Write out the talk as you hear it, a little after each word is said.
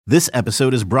This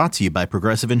episode is brought to you by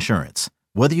Progressive Insurance.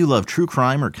 Whether you love true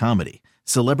crime or comedy,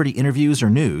 celebrity interviews or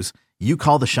news, you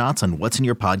call the shots on what's in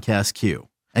your podcast queue.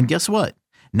 And guess what?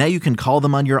 Now you can call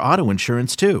them on your auto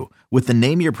insurance too with the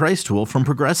Name Your Price tool from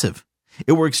Progressive.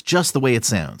 It works just the way it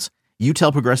sounds. You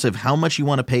tell Progressive how much you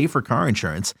want to pay for car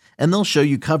insurance, and they'll show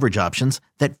you coverage options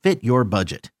that fit your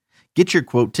budget. Get your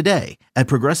quote today at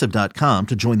Progressive.com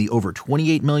to join the over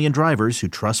 28 million drivers who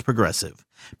trust Progressive.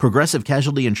 Progressive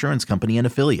Casualty Insurance Company and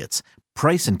Affiliates.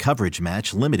 Price and coverage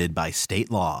match limited by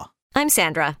state law. I'm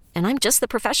Sandra, and I'm just the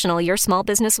professional your small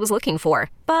business was looking for.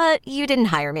 But you didn't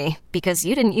hire me because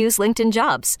you didn't use LinkedIn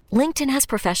Jobs. LinkedIn has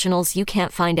professionals you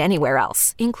can't find anywhere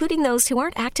else, including those who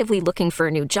aren't actively looking for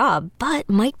a new job, but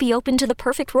might be open to the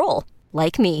perfect role,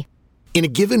 like me. In a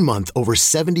given month, over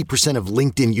 70% of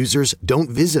LinkedIn users don't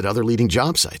visit other leading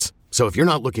job sites. So if you're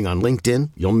not looking on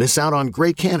LinkedIn, you'll miss out on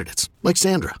great candidates like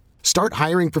Sandra. Start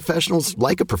hiring professionals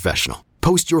like a professional.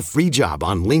 Post your free job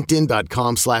on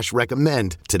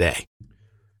linkedin.com/recommend today.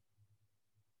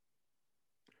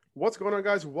 What's going on,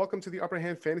 guys? Welcome to the Upper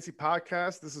Hand Fantasy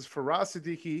Podcast. This is Faraz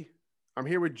Siddiqui. I'm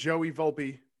here with Joey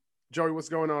Volpe. Joey, what's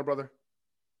going on, brother?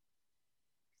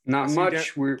 Not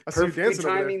much. We're perfectly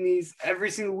timing these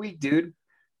every single week, dude.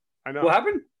 I know. What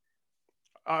happened?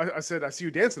 I said I see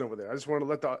you dancing over there. I just want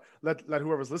to let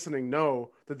whoever's listening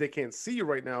know that they can't see you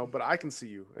right now, but I can see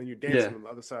you, and you're dancing on the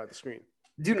other side of the screen.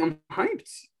 Dude, I'm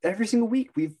hyped. Every single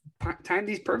week, we've timed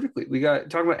these perfectly. We got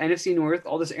talking about NFC North,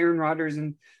 all this Aaron Rodgers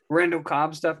and Randall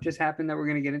Cobb stuff just happened that we're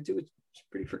going to get into. It's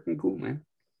pretty freaking cool, man.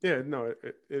 Yeah, no,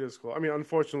 it is cool. I mean,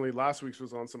 unfortunately, last week's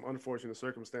was on some unfortunate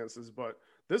circumstances, but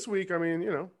this week, I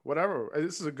mean, whatever.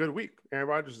 This is a good week. Aaron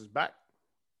Rodgers is back,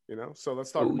 so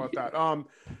let's talk about that.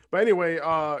 But anyway,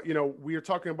 we are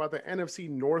talking about the NFC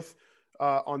North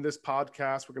on this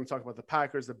podcast. We're going to talk about the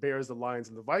Packers, the Bears, the Lions,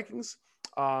 and the Vikings.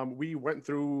 We went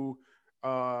through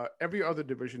every other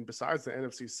division besides the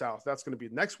NFC South. That's going to be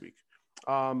next week.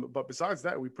 But besides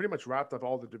that, we pretty much wrapped up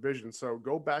all the divisions. So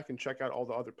go back and check out all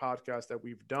the other podcasts that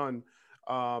we've done.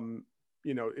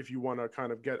 If you want to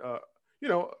kind of get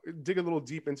dig a little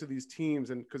deep into these teams,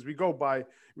 and because we go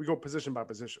position by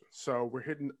position. So we're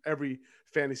hitting every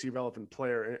fantasy relevant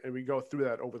player, and we go through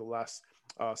that over the last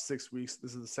 6 weeks.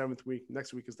 This is the 7th week.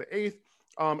 Next week is the 8th.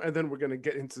 And then we're going to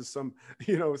get into some,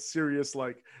 serious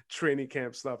like training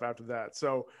camp stuff after that.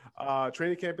 So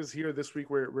training camp is here this week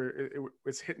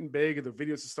it's hitting big. The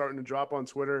videos are starting to drop on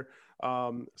Twitter.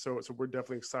 So we're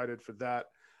definitely excited for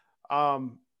that.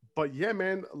 But yeah,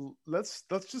 man, let's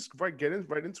just get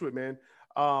right into it, man.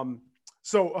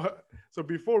 So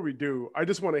before we do, I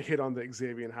just want to hit on the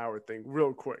Xavier Howard thing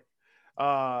real quick.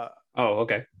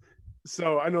 Okay.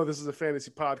 So I know this is a fantasy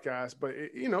podcast, but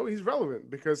he's relevant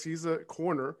because he's a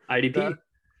corner. IDP.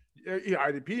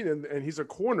 IDP, and he's a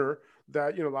corner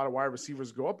that a lot of wide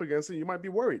receivers go up against, and you might be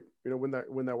worried, when that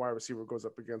wide receiver goes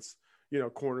up against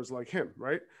corners like him,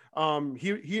 right?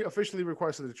 He officially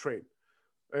requested a trade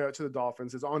to the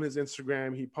Dolphins. It's on his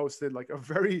Instagram. He posted like a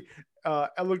very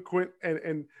eloquent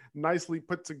and nicely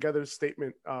put together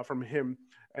statement from him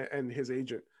and his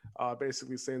agent,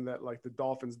 basically saying that like the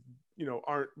Dolphins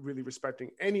aren't really respecting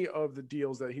any of the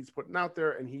deals that he's putting out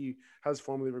there, and he has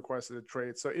formally requested a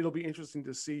trade. So it'll be interesting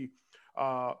to see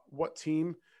what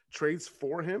team trades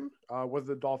for him, whether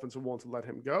the Dolphins are willing to let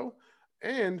him go,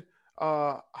 and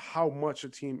how much a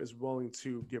team is willing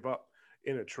to give up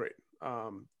in a trade.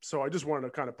 So I just wanted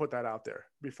to kind of put that out there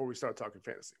before we start talking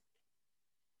fantasy.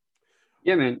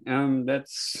 Yeah, man.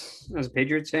 That's, as a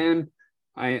Patriots fan,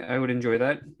 I would enjoy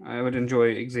that. I would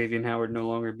enjoy Xavier Howard no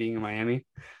longer being in Miami.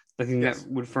 I think that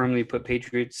would firmly put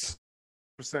Patriots.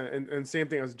 And same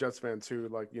thing as a Jets fan too.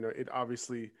 Like, it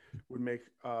obviously would make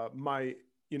my,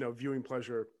 viewing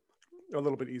pleasure a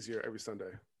little bit easier every Sunday,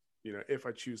 if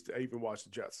I choose to even watch the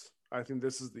Jets. I think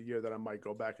this is the year that I might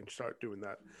go back and start doing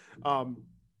that.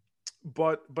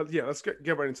 But yeah, let's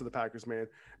get right into the Packers, man.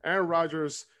 Aaron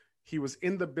Rodgers, he was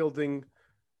in the building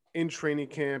in training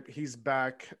camp. He's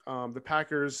back. The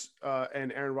Packers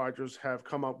and Aaron Rodgers have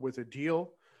come up with a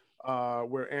deal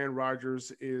where Aaron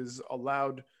Rodgers is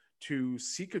allowed to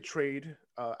seek a trade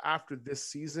after this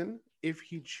season if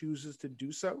he chooses to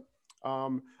do so.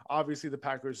 Obviously, the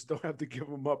Packers don't have to give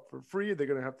him up for free. They're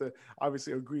going to have to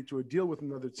obviously agree to a deal with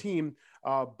another team.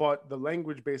 But the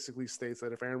language basically states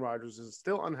that if Aaron Rodgers is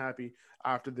still unhappy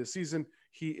after this season,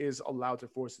 he is allowed to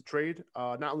force the trade.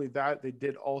 Not only that, they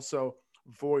did also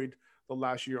void the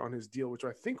last year on his deal, which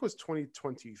I think was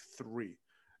 2023,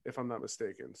 if I'm not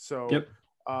mistaken. So, yep.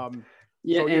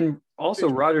 And also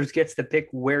Rodgers gets to pick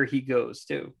where he goes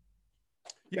too.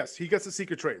 Yes, he gets a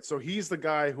secret trade. So he's the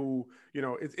guy who,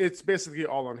 it's basically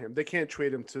all on him. They can't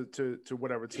trade him to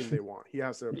whatever team they want. He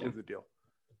has to approve the deal.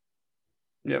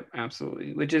 Yep,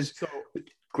 absolutely. Which is so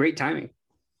great timing.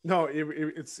 No,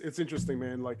 it's interesting,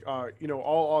 man. Like, all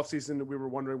offseason we were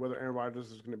wondering whether Aaron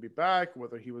Rodgers was going to be back,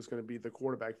 whether he was going to be the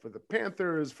quarterback for the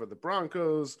Panthers, for the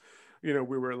Broncos. We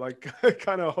were like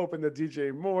kind of hoping that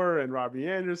DJ Moore and Robbie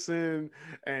Anderson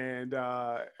and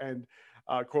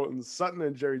Cortland Sutton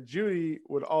and Jerry Jeudy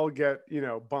would all get,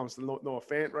 bumps. Noah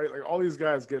Fant, right? Like all these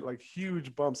guys get like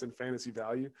huge bumps in fantasy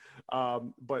value.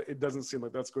 But it doesn't seem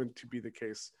like that's going to be the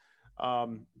case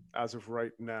as of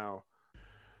right now.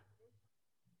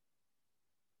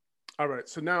 All right.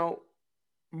 So now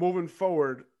moving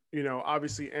forward,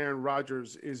 obviously Aaron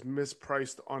Rodgers is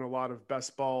mispriced on a lot of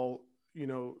best ball,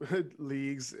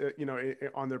 leagues,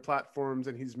 on their platforms,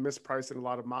 and he's mispriced in a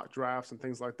lot of mock drafts and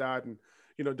things like that. And,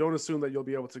 don't assume that you'll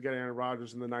be able to get Aaron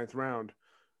Rodgers in the 9th round,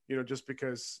 just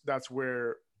because that's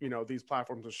where, these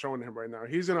platforms are showing him right now.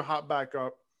 He's going to hop back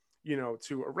up,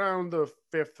 to around the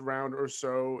 5th round or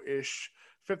so ish,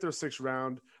 5th or 6th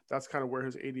round. That's kind of where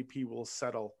his ADP will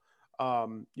settle,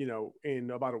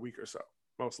 in about a week or so,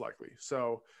 most likely.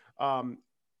 So,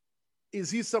 is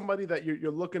he somebody that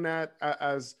you're looking at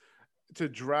as to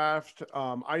draft?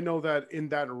 I know that in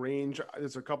that range,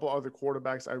 there's a couple other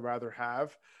quarterbacks I'd rather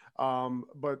have.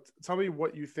 But tell me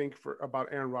what you think about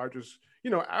Aaron Rodgers,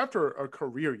 after a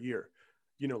career year,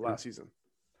 last season.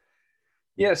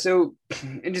 Yeah, so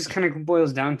it just kind of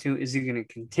boils down to, is he going to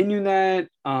continue that?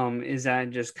 Is that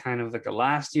just kind of like a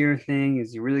last year thing?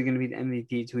 Is he really going to be the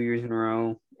MVP 2 years in a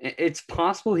row? It's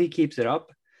possible he keeps it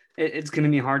up. It's going to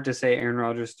be hard to say Aaron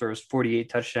Rodgers throws 48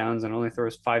 touchdowns and only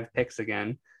throws 5 picks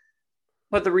again.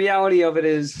 But the reality of it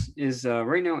is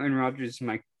right now Aaron Rodgers is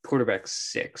my quarterback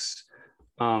 6.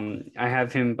 I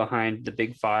have him behind the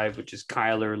big 5, which is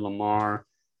Kyler, Lamar,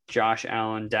 Josh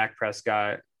Allen, Dak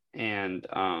Prescott, and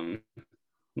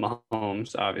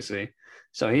Mahomes, obviously.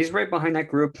 So he's right behind that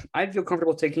group. I'd feel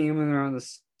comfortable taking him in around the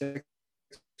 6th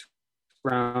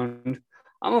round.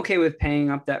 I'm okay with paying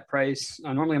up that price.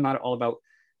 Normally, I'm not all about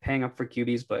paying up for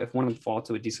QBs, but if one of them fall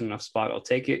to a decent enough spot, I'll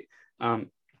take it.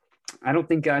 I don't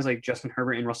think guys like Justin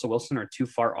Herbert and Russell Wilson are too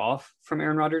far off from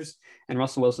Aaron Rodgers, and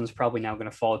Russell Wilson's probably now going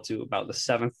to fall to about the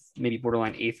 7th, maybe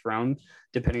borderline 8th round,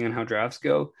 depending on how drafts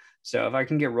go. So if I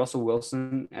can get Russell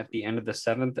Wilson at the end of the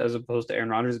 7th, as opposed to Aaron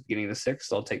Rodgers at the beginning of the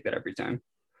 6th, I'll take that every time.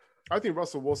 I think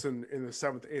Russell Wilson in the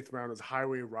 7th, 8th round is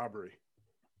highway robbery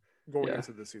going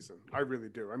into the season. I really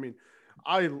do. I mean,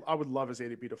 I would love his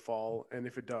ADP to fall, and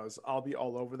if it does, I'll be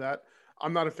all over that.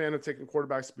 I'm not a fan of taking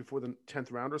quarterbacks before the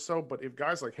 10th round or so, but if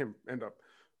guys like him end up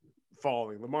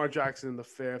falling, Lamar Jackson in the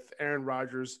 5th, Aaron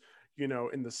Rodgers, in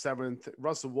the 7th,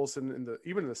 Russell Wilson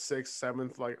even in the 6th,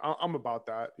 7th, like I'm about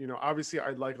that. Obviously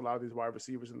I'd like a lot of these wide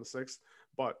receivers in the 6th,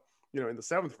 but in the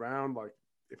 7th round, like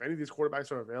if any of these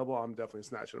quarterbacks are available, I'm definitely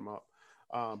snatching them up.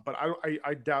 But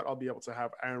I doubt I'll be able to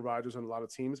have Aaron Rodgers on a lot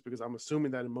of teams, because I'm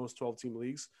assuming that in most 12-team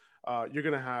leagues, you're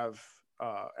going to have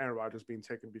Aaron Rodgers being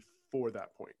taken before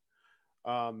that point.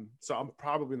 So I'm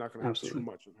probably not going to have too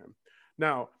much of him.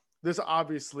 Now, this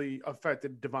obviously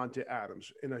affected Davante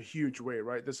Adams in a huge way,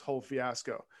 right? This whole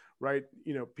fiasco, right?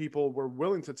 People were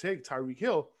willing to take Tyreek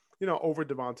Hill, over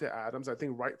Davante Adams. I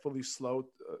think rightfully so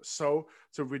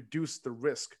to reduce the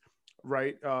risk,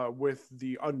 right? With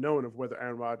the unknown of whether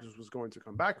Aaron Rodgers was going to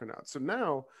come back or not. So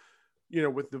now,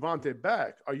 with Davante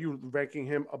back, are you ranking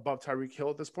him above Tyreek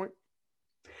Hill at this point?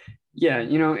 Yeah,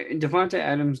 Davante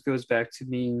Adams goes back to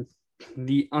being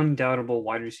the undoubtable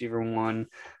wide receiver 1.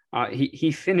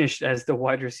 He finished as the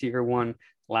wide receiver 1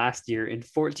 last year in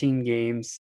 14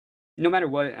 games. No matter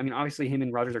what, I mean, obviously him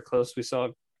and Rodgers are close. We saw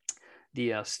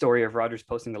the story of Rodgers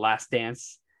posting The Last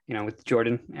Dance, with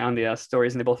Jordan on the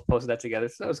stories, and they both posted that together.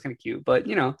 So that was kind of cute. But,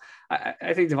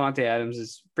 I think Davante Adams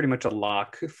is pretty much a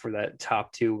lock for that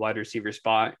top 2 wide receiver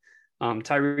spot.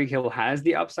 Tyreek Hill has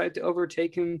the upside to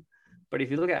overtake him. But if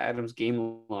you look at Adams'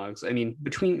 game logs, I mean,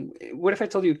 what if I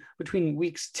told you between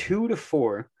weeks 2 to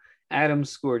 4, Adams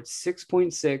scored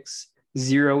 6.6,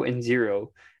 0, and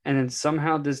 0. And then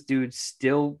somehow this dude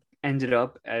still ended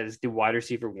up as the wide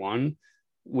receiver 1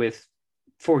 with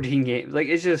 14 games. Like,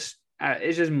 it's just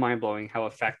mind blowing how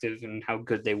effective and how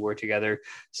good they were together.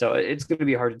 So it's going to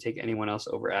be hard to take anyone else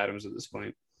over Adams at this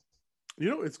point.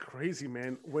 It's crazy,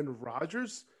 man. When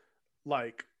Rodgers,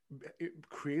 it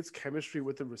creates chemistry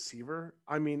with the receiver,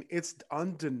 I mean, it's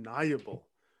undeniable,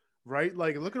 right?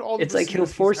 Like, look at all the— it's like he'll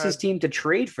force his team to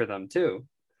trade for them too.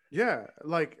 Yeah,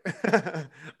 like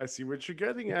I see what you're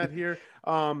getting at here.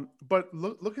 But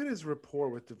look at his rapport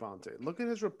with Davante. Look at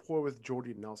his rapport with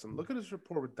Jordy Nelson. Look at his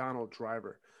rapport with Donald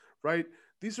Driver, right?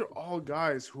 these are all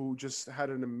guys who just had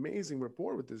an amazing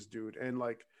rapport with this dude, and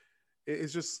like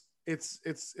it's just it's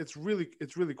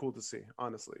really cool to see,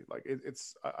 honestly. Like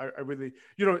I really,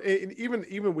 and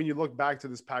even when you look back to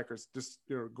this Packers, just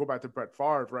go back to Brett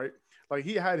Favre, right? Like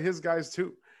he had his guys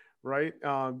too, right?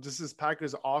 Just this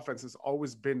Packers offense has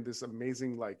always been this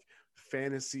amazing like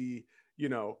fantasy,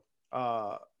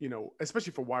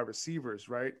 especially for wide receivers,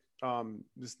 right?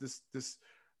 This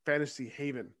fantasy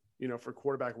haven, for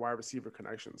quarterback wide receiver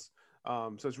connections.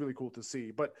 So it's really cool to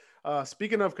see. But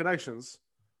speaking of connections,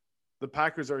 the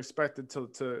Packers are expected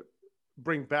to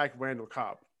bring back Randall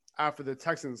Cobb after the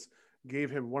Texans gave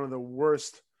him one of the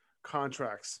worst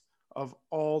contracts of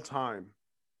all time.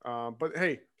 But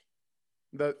hey,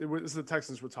 this is the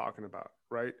Texans we're talking about,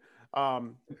 right?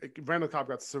 Randall Cobb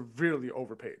got severely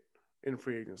overpaid in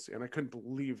free agency, and I couldn't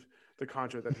believe the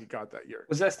contract that he got that year.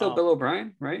 Was that still Bill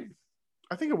O'Brien, right?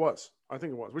 I think it was,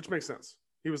 which makes sense.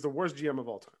 He was the worst GM of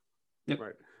all time. Yep.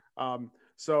 Right.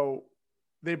 So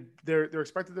they're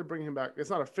expected to bring him back.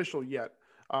 It's not official yet,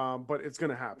 but it's going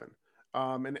to happen.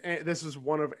 And this is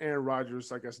one of Aaron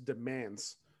Rodgers', I guess,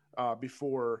 demands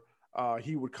before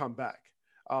he would come back.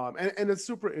 And it's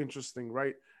super interesting,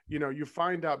 right? You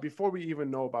find out before we even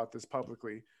know about this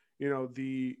publicly,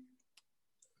 the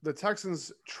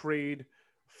Texans trade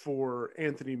for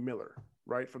Anthony Miller,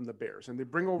 right, from the Bears, and they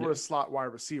bring over a slot wide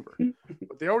receiver.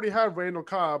 But they already have Randall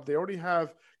Cobb. They already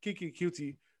have Kiki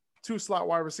Cutie, 2 slot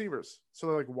wide receivers. So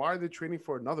they're like, why are they trading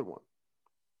for another one?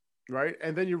 Right.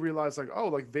 And then you realize like, oh,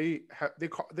 like they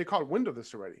caught wind of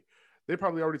this already. They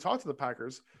probably already talked to the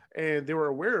Packers and they were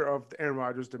aware of Aaron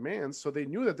Rodgers' demands. So they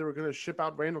knew that they were going to ship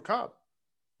out Randall Cobb.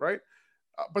 Right.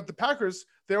 But the Packers,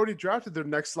 they already drafted their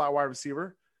next slot wide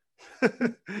receiver,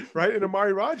 right, in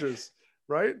Amari Rodgers.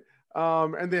 Right.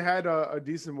 And they had a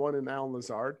decent one in Allen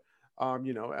Lazard,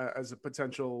 as a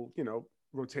potential,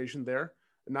 rotation there.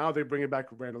 Now they bring it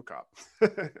back with Randall Cobb.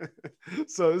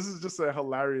 So this is just a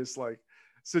hilarious like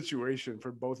situation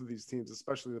for both of these teams,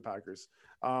 especially the Packers.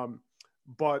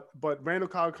 But Randall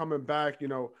Cobb coming back,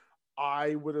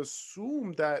 I would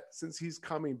assume that since he's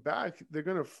coming back, they're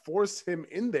going to force him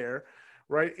in there,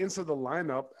 right, into the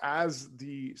lineup as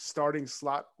the starting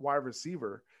slot wide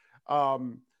receiver.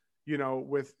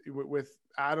 With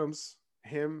Adams,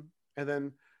 him, and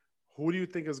then who do you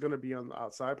think is going to be on the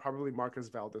outside? Probably Marcus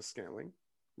Valdes-Scantling.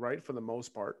 Right, for the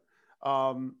most part.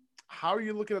 How are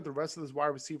you looking at the rest of this wide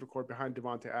receiver core behind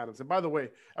Devontae Adams? And by the way,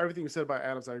 everything you said about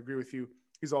Adams, I agree with you.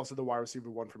 He's also the wide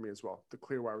receiver 1 for me as well, the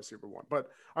clear wide receiver 1. But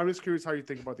I'm just curious how you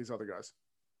think about these other guys.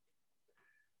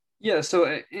 Yeah,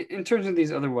 so in terms of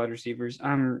these other wide receivers,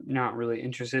 I'm not really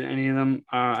interested in any of them.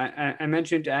 I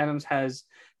mentioned Adams has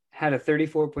had a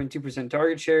 34.2%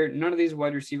 target share. None of these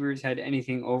wide receivers had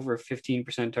anything over a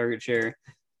 15% target share.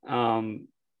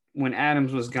 When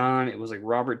Adams was gone, it was like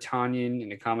Robert Tonyan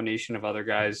and a combination of other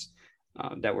guys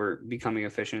that were becoming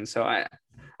efficient. So I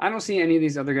don't see any of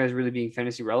these other guys really being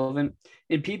fantasy relevant.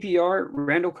 In PPR,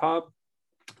 Randall Cobb,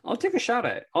 I'll take a shot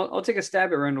at it. I'll take a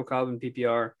stab at Randall Cobb in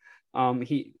PPR.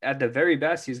 He, at the very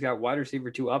best, he's got wide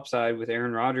receiver 2 upside with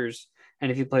Aaron Rodgers.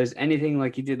 And if he plays anything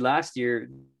like he did last year,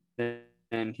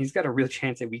 then he's got a real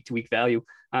chance at week-to-week value.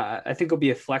 I think it'll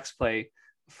be a flex play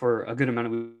for a good amount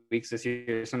of weeks this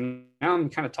year. So now I'm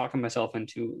kind of talking myself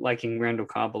into liking Randall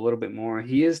Cobb a little bit more.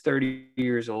 He is 30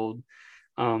 years old,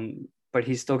 but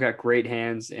he's still got great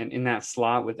hands. And in that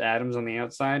slot with Adams on the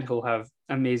outside, he'll have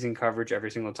amazing coverage every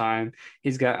single time.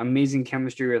 He's got amazing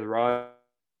chemistry with Rodgers.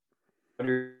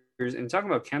 And talking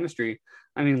about chemistry,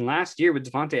 I mean, last year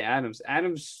with Devontae Adams,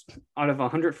 out of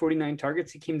 149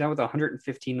 targets, he came down with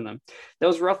 115 of them. That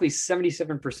was roughly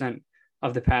 77%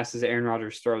 of the passes that Aaron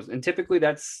Rodgers throws. And typically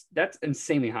that's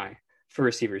insanely high for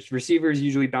receivers. Receivers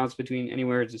usually bounce between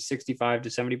anywhere to 65 to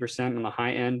 70% on the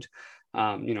high end,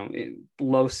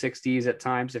 low 60s at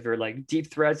times. If you're like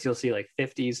deep threats, you'll see like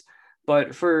 50s.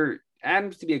 But for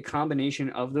Adams to be a combination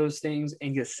of those things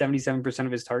and get 77%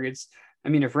 of his targets, I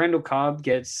mean, if Randall Cobb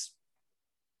gets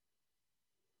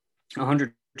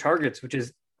 100 targets, which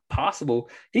is possible,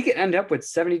 he could end up with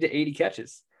 70 to 80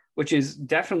 catches, which is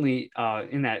definitely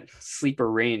in that sleeper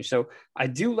range. So I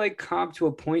do like Cobb to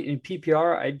a point. In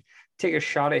PPR. I'd take a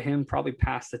shot at him probably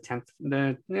past the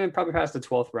 10th, probably past the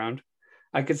 12th round.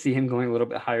 I could see him going a little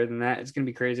bit higher than that. It's going to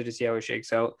be crazy to see how it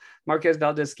shakes out. Marquez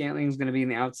Valdes-Scantling is going to be in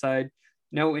the outside.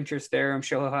 No interest there. I'm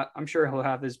sure he'll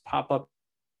have his pop-up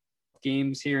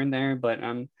games here and there, but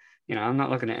I'm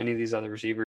not looking at any of these other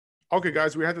receivers. Okay,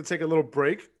 guys, we had to take a little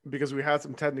break because we had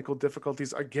some technical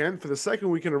difficulties again for the second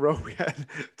week in a row. We had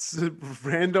some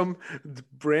random,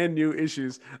 brand new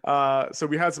issues. So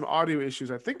we had some audio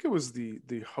issues. I think it was the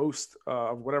host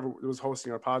of whatever was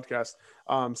hosting our podcast.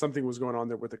 Something was going on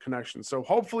there with the connection. So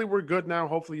hopefully we're good now.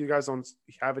 Hopefully you guys don't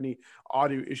have any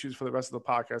audio issues for the rest of the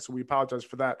podcast. So we apologize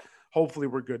for that. Hopefully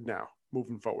we're good now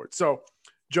moving forward. So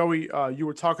Joey, you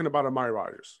were talking about Amari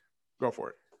Rodgers. Go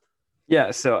for it.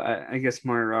 Yeah, so I guess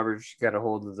Mario Roberts got a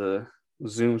hold of the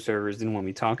Zoom servers, didn't want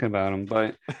me talking about him.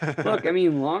 But look, I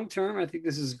mean, long term, I think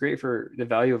this is great for the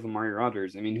value of Amari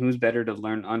Rodgers. I mean, who's better to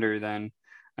learn under than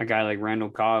a guy like Randall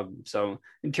Cobb? So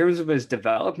in terms of his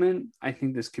development, I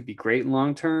think this could be great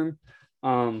long term.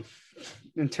 In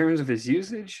terms of his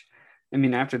usage, I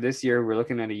mean, after this year, we're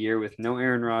looking at a year with no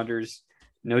Aaron Rodgers,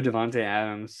 no Devontae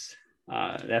Adams.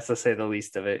 That's to say the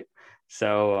least of it.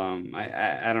 So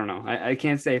I don't know. I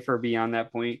can't say for beyond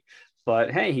that point, but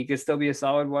hey, he could still be a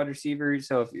solid wide receiver.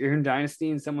 So if you're in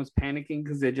Dynasty and someone's panicking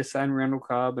because they just signed Randall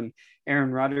Cobb and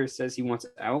Aaron Rodgers says he wants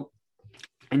out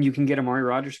and you can get Amari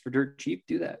Rodgers for dirt cheap,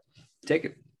 do that. Take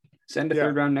it. Send a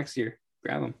third round next year.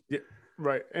 Grab him. Yeah,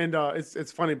 right. And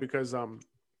it's funny because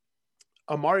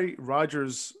Amari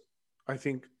Rodgers, I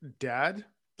think, dad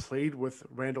played with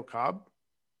Randall Cobb.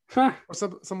 Or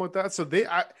something like that. So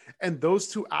and those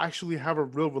two actually have a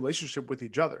real relationship with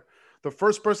each other. The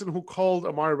first person who called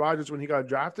Amari Rodgers when he got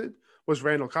drafted was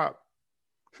Randall Cobb.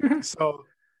 So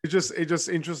it's just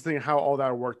interesting how all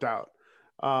that worked out.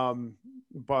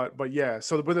 But yeah.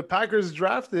 So when the Packers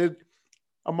drafted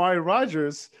Amari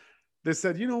Rodgers, they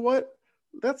said, you know what?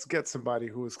 Let's get somebody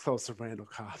who is close to Randall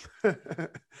Cobb.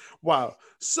 Wow.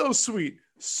 So sweet,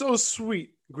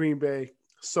 Green Bay.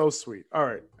 So sweet. All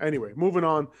right. Anyway, moving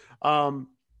on. As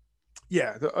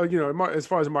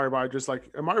far as Amari Rodgers,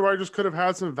 like Amari Rodgers could have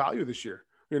had some value this year,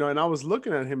 and I was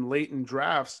looking at him late in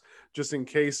drafts just in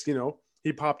case,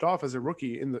 he popped off as a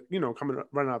rookie in the,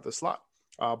 running out the slot.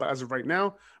 But as of right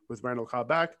now, with Randall Cobb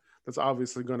back, that's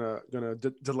obviously gonna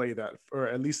delay that for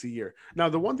at least a year. Now,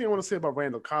 the one thing I want to say about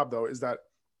Randall Cobb though is that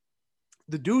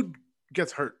the dude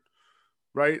gets hurt,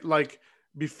 right? Like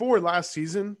before last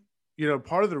season.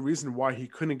 Part of the reason why he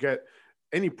couldn't get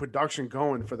any production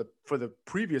going for the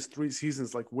previous 3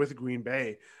 seasons, like with Green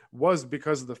Bay, was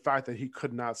because of the fact that he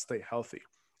could not stay healthy.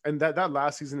 And that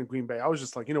last season in Green Bay, I was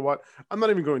just like, you know what? I'm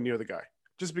not even going near the guy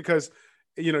just because,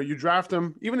 you draft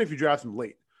him, even if you draft him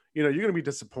late, you're going to be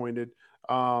disappointed.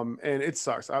 And it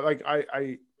sucks.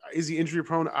 Is he injury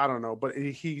prone? I don't know, but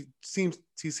he seems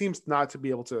not to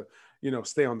be able to,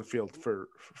 stay on the field for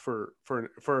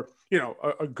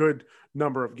a good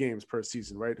number of games per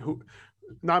season, right?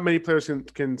 Not many players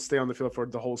can stay on the field for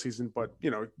the whole season, but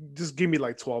just give me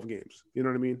like 12 games. You know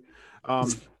what I mean?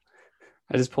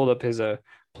 I just pulled up his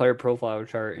player profile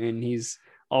chart and he's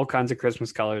all kinds of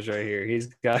Christmas colors right here. He's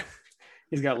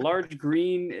got large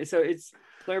green. So it's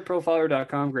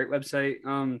playerprofiler.com, great website.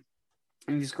 And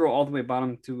if you scroll all the way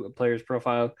bottom to a player's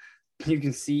profile, you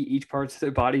can see each parts of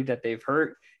their body that they've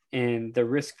hurt. And the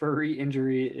risk for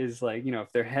re-injury is like,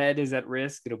 if their head is at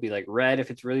risk, it'll be like red if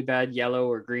it's really bad,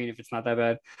 yellow, or green if it's not that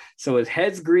bad. So his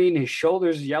head's green, his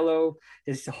shoulders yellow,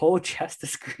 his whole chest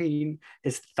is green,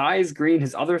 his thighs green,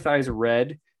 his other thighs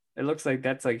red. It looks like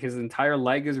that's like his entire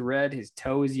leg is red, his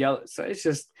toe is yellow. So it's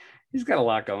just, he's got a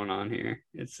lot going on here.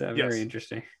 It's very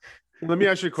interesting. Let me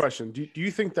ask you a question. Do you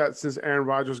think that since Aaron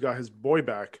Rodgers got his boy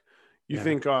back, you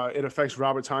think it affects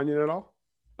Robert Tonyan at all?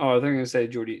 Oh, they're going to say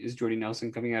Jordy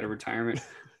Nelson coming out of retirement,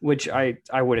 which I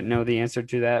wouldn't know the answer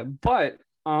to that, but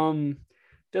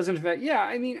doesn't affect. Yeah,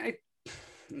 I mean,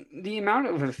 the amount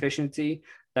of efficiency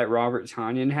that Robert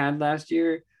Tonyan had last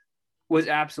year was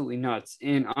absolutely nuts.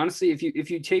 And honestly, if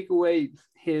you take away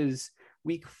his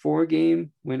week 4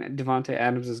 game when Devontae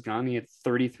Adams is gone, he had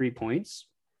 33 points.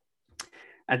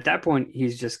 At that point,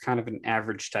 he's just kind of an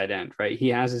average tight end, right? He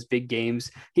has his big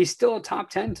games. He's still a top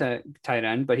 10 tight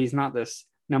end, but he's not this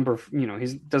number, he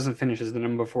doesn't finish as the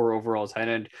number 4 overall tight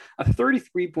end. A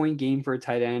 33-point game for a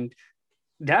tight end,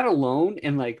 that alone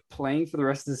and like playing for the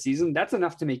rest of the season, that's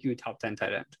enough to make you a top 10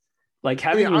 tight end. Like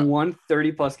having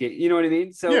 130+ game, you know what I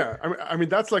mean? So yeah, I mean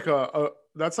that's like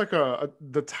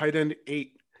the tight end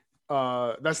 8.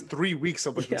 That's 3 weeks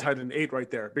of the tight end 8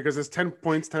 right there, because it's 10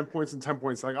 points, 10 points, and 10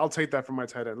 points. Like I'll take that from my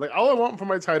tight end. Like all I want from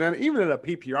my tight end, even in a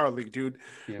PPR league, dude.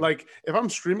 Yeah. Like if I'm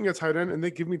streaming a tight end and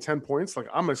they give me 10 points, like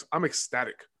I'm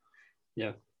ecstatic.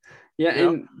 Yeah.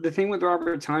 And the thing with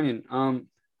Robert Tonyan,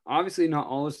 obviously not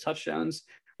all his touchdowns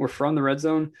were from the red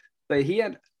zone, but he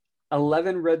had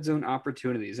 11 red zone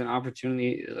opportunities, an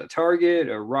opportunity, a target,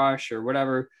 a rush, or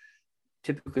whatever.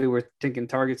 Typically we're thinking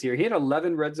targets here. He had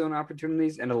 11 red zone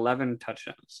opportunities and 11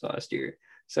 touchdowns last year.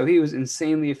 So he was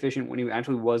insanely efficient when he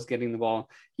actually was getting the ball,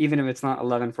 even if it's not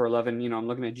 11 for 11. You know, I'm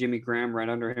looking at Jimmy Graham right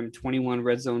under him, 21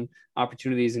 red zone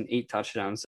opportunities and 8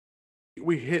 touchdowns.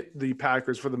 We hit the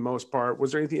Packers for the most part.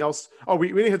 Was there anything else? Oh, we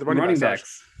didn't hit the running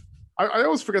backs. I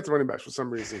always forget the running backs for some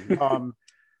reason.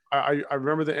 I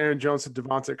remember the Aaron Jones to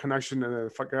Devontae connection, and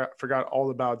I forgot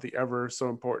all about the ever so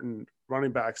important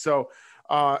running back. So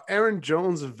Aaron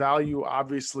Jones' value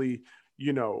obviously,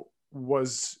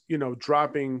 was,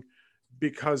 dropping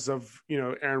because of,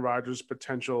 Aaron Rodgers'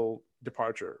 potential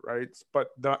departure, right? But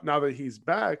now that he's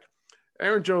back,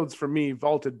 Aaron Jones, for me,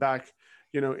 vaulted back,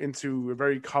 into a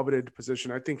very coveted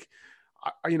position. I think,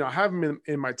 I have him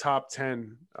in my top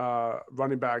 10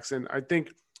 running backs. And I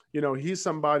think, he's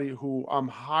somebody who I'm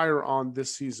higher on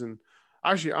this season.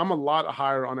 Actually, I'm a lot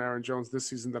higher on Aaron Jones this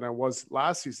season than I was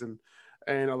last season.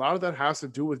 And a lot of that has to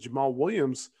do with Jamal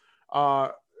Williams,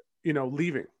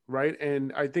 leaving, right?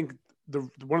 And I think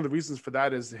one of the reasons for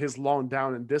that is his long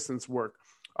down and distance work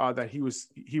that he was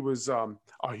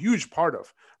a huge part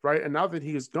of, right? And now that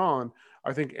he is gone,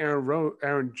 I think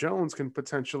Aaron Jones can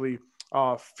potentially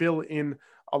fill in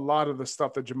a lot of the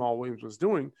stuff that Jamal Williams was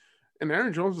doing. And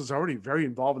Aaron Jones was already very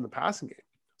involved in the passing game.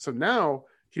 So now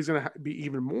he's going to be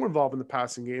even more involved in the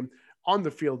passing game, on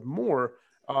the field more,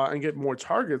 and get more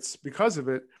targets because of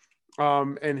it.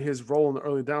 And his role in the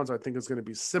early downs, I think, is going to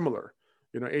be similar.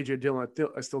 A.J. Dillon,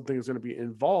 I still think is going to be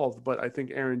involved, but I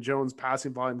think Aaron Jones'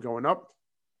 passing volume going up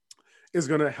is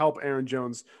going to help Aaron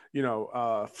Jones,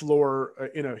 floor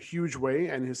in a huge way.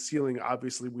 And his ceiling,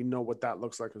 obviously, we know what that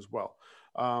looks like as well.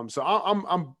 So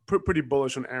I'm pretty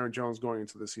bullish on Aaron Jones going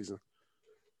into the season.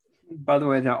 By the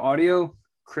way, the audio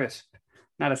crisp,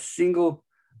 not a single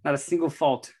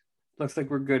fault. Looks like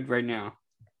we're good right now.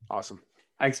 Awesome.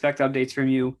 I expect updates from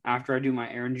you after I do my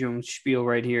Aaron Jones spiel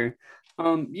right here.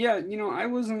 I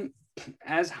wasn't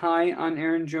as high on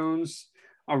Aaron Jones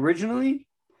originally,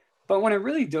 but when I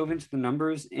really dove into the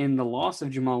numbers and the loss of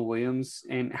Jamal Williams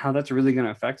and how that's really going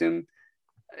to affect him,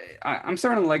 I'm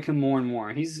starting to like him more and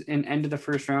more. He's an end of the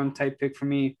first round type pick for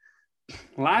me.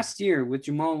 Last year with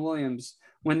Jamal Williams,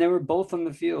 when they were both on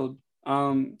the field,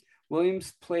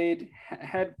 Williams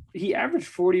he averaged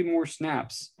 40 more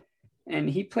snaps, and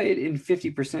he played in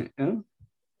 50%.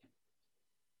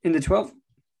 In the 12.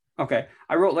 Okay,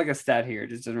 I wrote like a stat here. It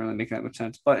just doesn't really make that much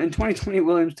sense. But in 2020,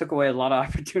 Williams took away a lot of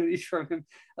opportunities from him.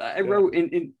 Wrote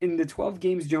in the 12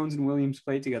 games Jones and Williams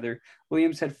played together,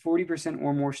 Williams had 40%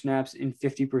 or more snaps in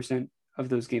 50% of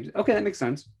those games. Okay, that makes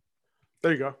sense.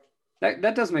 There you go.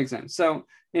 That does make sense. So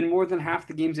in more than half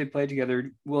the games they played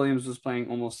together, Williams was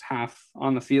playing almost half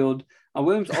on the field.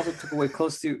 Williams also took away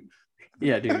close to –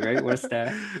 yeah, dude, right? What a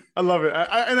stat. I love it.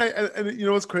 And you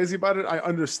know what's crazy about it? I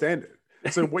understand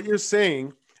it. So what you're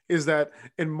saying – is that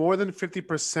in more than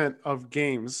 50% of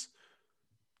games,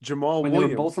 Jamal Williams,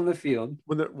 they were both on the field,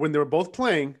 when they were both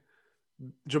playing,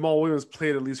 Jamal Williams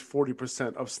played at least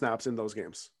 40% of snaps in those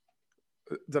games.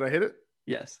 Did I hit it?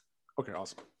 Yes. Okay,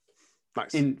 awesome.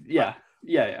 Nice. Yeah.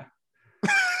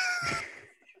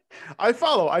 I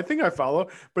follow. I think I follow,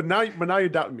 but now you're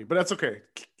doubting me. But that's okay.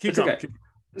 Keep going. Okay.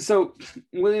 So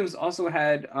Williams also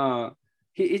had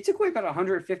he took away about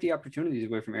 150 opportunities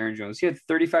away from Aaron Jones. He had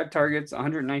 35 targets,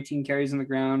 119 carries on the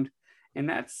ground. And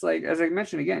that's like, as I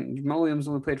mentioned again, Jamal Williams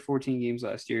only played 14 games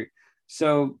last year.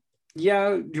 So,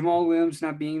 yeah, Jamal Williams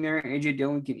not being there, A.J.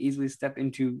 Dillon can easily step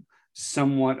into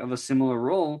somewhat of a similar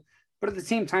role. But at the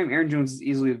same time, Aaron Jones is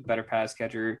easily the better pass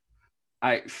catcher.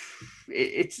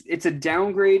 It's a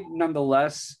downgrade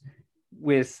nonetheless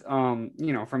with, from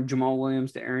Jamal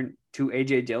Williams to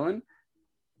A.J. Dillon.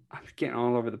 I'm getting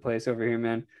all over the place over here,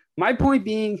 man. My point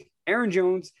being, Aaron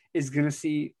Jones is going to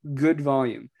see good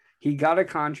volume. He got a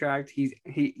contract.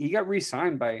 He got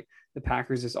re-signed by the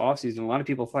Packers this offseason. A lot of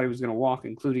people thought he was going to walk,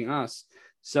 including us.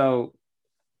 So,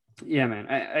 yeah, man,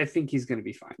 I think he's going to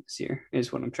be fine this year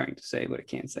is what I'm trying to say, but I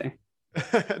can't say.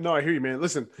 No, I hear you, man.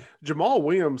 Listen, Jamal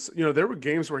Williams, there were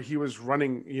games where he was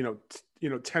running,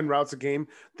 10 routes a game.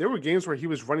 There were games where he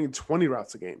was running 20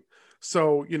 routes a game.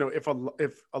 So, if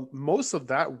most of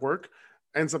that work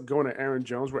ends up going to Aaron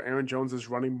Jones, where Aaron Jones is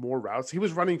running more routes, he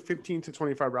was running 15 to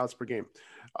 25 routes per game.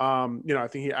 I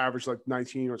think he averaged like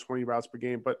 19 or 20 routes per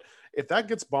game. But if that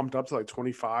gets bumped up to like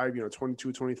 25,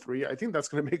 22, 23, I think that's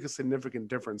going to make a significant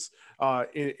difference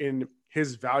in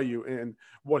his value and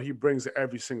what he brings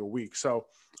every single week. So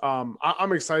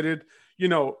I'm excited.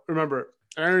 Remember,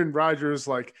 Aaron Rodgers,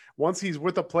 like once he's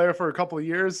with a player for a couple of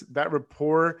years, that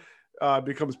rapport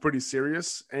becomes pretty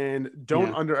serious. And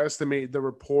don't underestimate the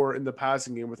rapport in the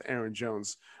passing game with Aaron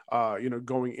Jones,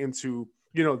 going into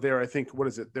I think, what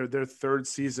is it? Their third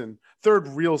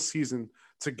real season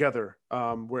together,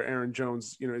 where Aaron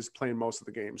Jones, is playing most of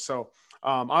the games. So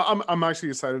I'm actually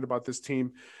excited about this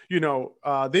team.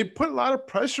 They put a lot of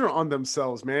pressure on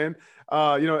themselves, man.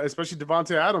 Especially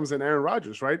Devontae Adams and Aaron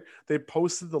Rodgers, right? They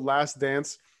posted the Last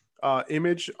Dance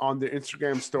image on their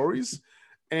Instagram stories.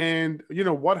 And,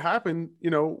 what happened,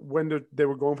 when they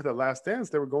were going for that last dance,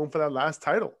 they were going for that last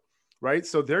title, right?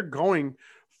 So they're going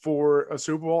for a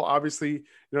Super Bowl. Obviously,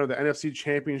 the NFC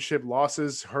Championship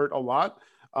losses hurt a lot,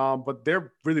 but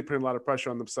they're really putting a lot of pressure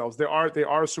on themselves. They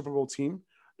are a Super Bowl team,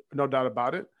 no doubt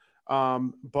about it.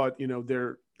 But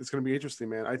it's going to be interesting,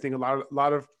 man. I think a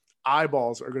lot of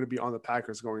eyeballs are going to be on the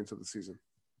Packers going into the season.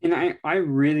 And I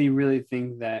really, really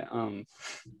think that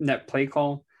that play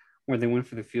call where they went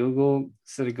for the field goal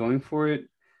instead of going for it,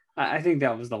 I think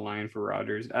that was the line for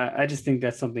Rodgers. I just think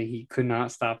that's something he could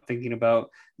not stop thinking about.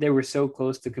 They were so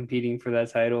close to competing for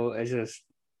that title. It's just,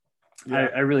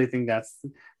 I really think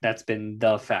that's been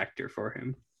the factor for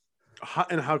him.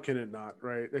 And how can it not,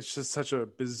 right? It's just such a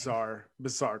bizarre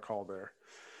call there.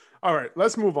 All right,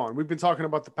 let's move on. We've been talking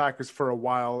about the Packers for a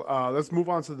while. Let's move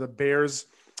on to the Bears.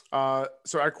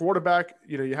 So at quarterback,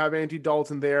 you have Andy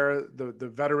Dalton there,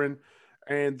 the veteran,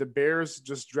 and the Bears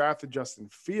just drafted Justin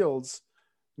Fields.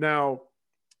 Now,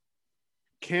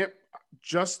 camp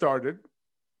just started,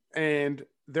 and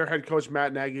their head coach,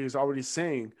 Matt Nagy, is already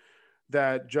saying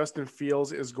that Justin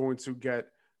Fields is going to get,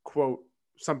 quote,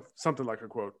 something like a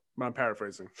quote, but I'm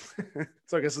paraphrasing.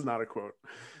 So I guess it's not a quote.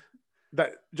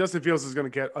 That Justin Fields is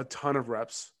going to get a ton of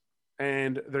reps,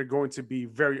 and they're going to be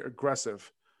very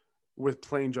aggressive with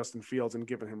playing Justin Fields and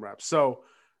giving him reps. So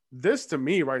this, to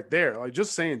me, right there, like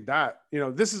just saying that,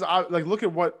 this is like, look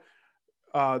at what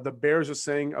the Bears are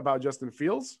saying about Justin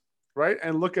Fields, right?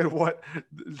 And look at what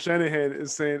Shanahan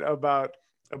is saying about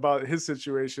his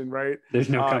situation, right? There's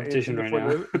no competition right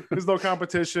now. There's no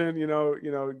competition.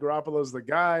 Garoppolo's the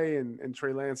guy, and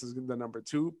Trey Lance is the number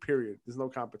 2. Period. There's no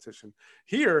competition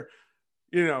here.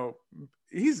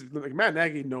 He's like, Matt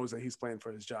Nagy knows that he's playing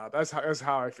for his job. That's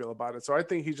how I feel about it. So I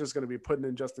think he's just going to be putting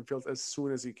in Justin Fields as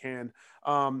soon as he can.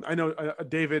 I know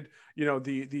David,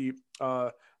 he's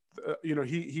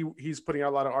putting out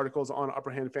a lot of articles on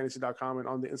upperhandfantasy.com and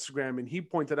on the Instagram. And he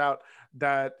pointed out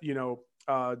that,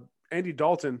 Andy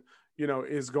Dalton,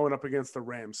 is going up against the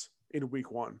Rams in week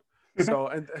 1. So,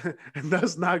 and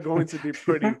that's not going to be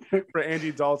pretty for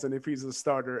Andy Dalton if he's a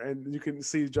starter. And you can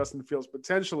see Justin Fields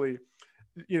potentially,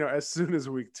 as soon as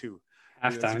week 2.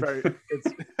 Halftime. It's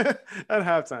at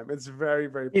halftime. It's very,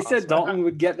 very possible. He said Dalton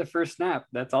would get the first snap.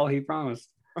 That's all he promised.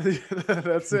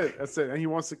 That's it. And he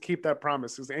wants to keep that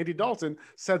promise because Andy Dalton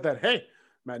said that, hey,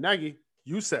 Matt Nagy,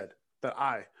 you said that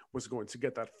I was going to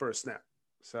get that first snap.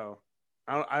 So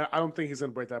I don't think he's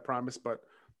going to break that promise, but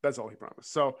that's all he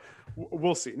promised. So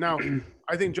we'll see. Now,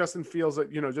 I think Justin Fields,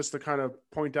 just to kind of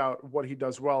point out what he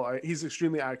does well, he's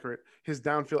extremely accurate. His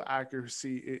downfield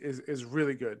accuracy is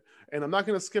really good. And I'm not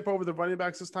going to skip over the running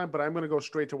backs this time, but I'm going to go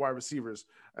straight to wide receivers.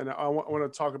 And I want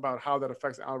to talk about how that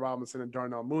affects Allen Robinson and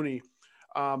Darnell Mooney.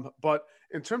 But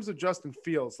in terms of Justin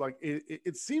Fields, like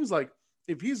it seems like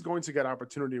if he's going to get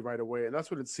opportunity right away, and that's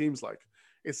what it seems like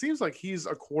he's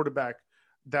a quarterback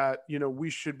that, we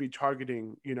should be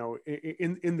targeting,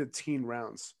 in the teen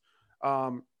rounds.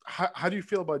 How do you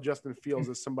feel about Justin Fields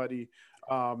as somebody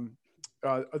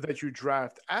that you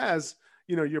draft as,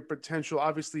 your potential?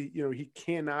 Obviously,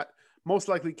 he most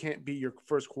likely can't be your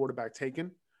first quarterback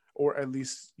taken, or at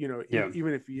least,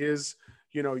 even if he is,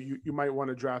 you might want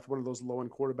to draft one of those low-end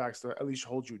quarterbacks to at least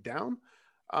hold you down.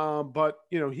 But,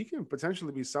 he can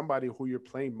potentially be somebody who you're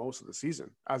playing most of the season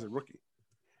as a rookie.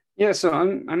 Yeah, so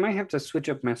I might have to switch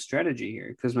up my strategy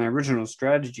here because my original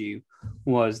strategy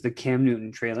was the Cam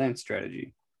Newton, Trey Lance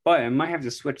strategy. But I might have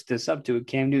to switch this up to a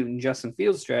Cam Newton, Justin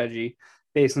Fields strategy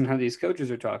based on how these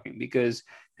coaches are talking. Because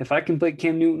if I can play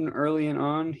Cam Newton early and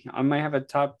on, I might have a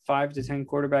top 5 to 10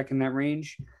 quarterback in that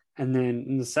range. And then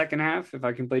in the second half, if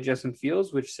I can play Justin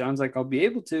Fields, which sounds like I'll be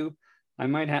able to, I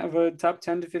might have a top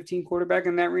 10 to 15 quarterback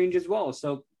in that range as well.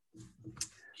 So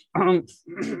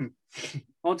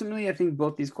ultimately, I think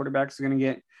both these quarterbacks are going to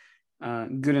get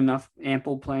good enough,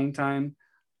 ample playing time.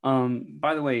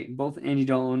 By the way, both Andy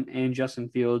Dalton and Justin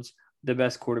Fields, the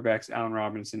best quarterbacks Allen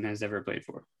Robinson has ever played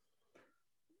for.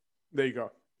 There you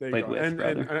go. And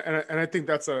I think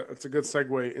that's a good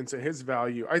segue into his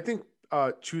value. I think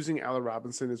choosing Allen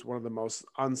Robinson is one of the most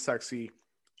unsexy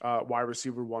wide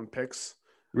receiver 1 picks.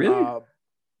 Really?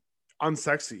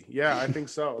 Unsexy. Yeah, I think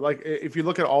so. Like if you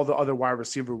look at all the other wide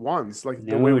receiver 1s, like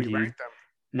the way we rank them.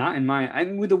 Not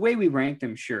in with the way we rank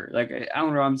them, sure. Like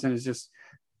Allen Robinson is just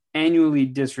annually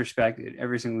disrespected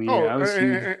every single year. I was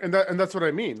huge. And that's what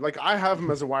I mean. Like, I have him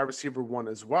as a wide receiver 1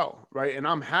 as well, right? And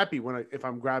I'm happy if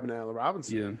I'm grabbing Allen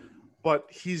Robinson. Yeah. But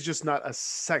he's just not a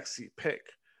sexy pick.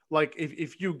 Like,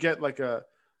 if you get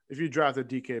if you draft a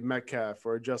DK Metcalf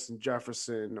or a Justin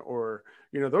Jefferson, or,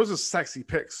 those are sexy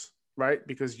picks, right?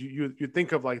 Because you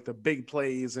think of like the big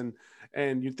plays and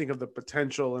you think of the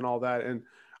potential and all that. And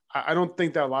I don't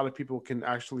think that a lot of people can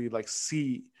actually like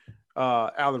see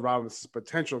Allen Robinson's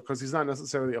potential, because he's not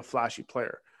necessarily a flashy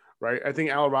player, right? I think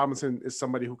Allen Robinson is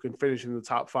somebody who can finish in the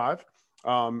top 5.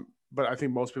 But I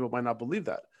think most people might not believe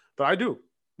that, but I do,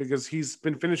 because he's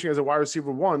been finishing as a wide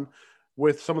receiver 1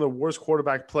 with some of the worst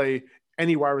quarterback play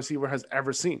any wide receiver has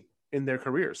ever seen in their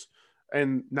careers.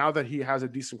 And now that he has a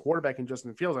decent quarterback in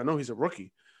Justin Fields, I know he's a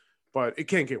rookie, but it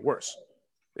can't get worse.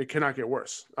 It cannot get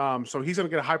worse. So he's going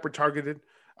to get hyper targeted.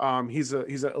 He's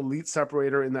an elite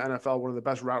separator in the NFL, one of the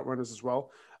best route runners as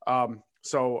well.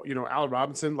 So, Allen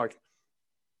Robinson, like,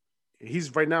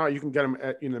 he's right now, you can get him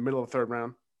in the middle of the 3rd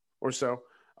round or so.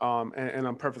 And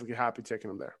I'm perfectly happy taking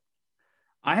him there.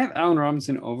 I have Allen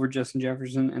Robinson over Justin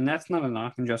Jefferson, and that's not a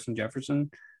knock on Justin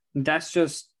Jefferson. That's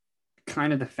just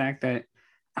kind of the fact that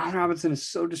Allen Robinson is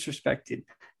so disrespected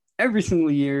every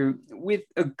single year with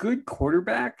a good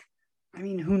quarterback. I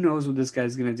mean, who knows what this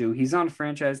guy's going to do? He's on a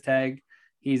franchise tag.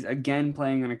 He's again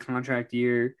playing on a contract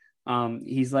year.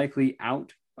 He's likely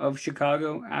out of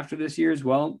Chicago after this year as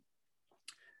well.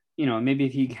 Maybe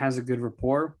if he has a good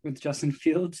rapport with Justin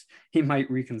Fields, he might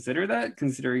reconsider that,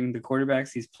 considering the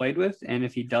quarterbacks he's played with. And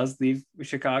if he does leave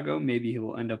Chicago, maybe he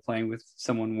will end up playing with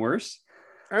someone worse.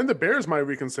 And the Bears might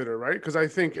reconsider, right? Because I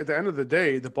think at the end of the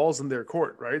day, the ball's in their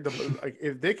court, right? Like,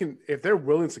 if they're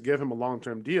willing to give him a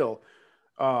long-term deal,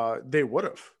 they would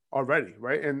have already,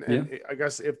 right? And I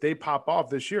guess if they pop off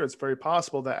this year, it's very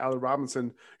possible that Allen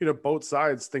Robinson, both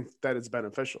sides think that it's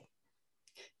beneficial.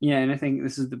 Yeah, and I think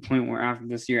this is the point where after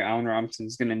this year, Allen Robinson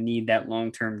is going to need that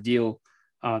long-term deal.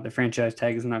 The franchise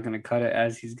tag is not going to cut it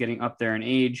as he's getting up there in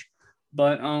age.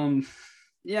 But,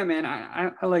 yeah, man,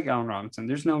 I like Allen Robinson.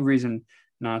 There's no reason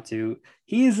not to.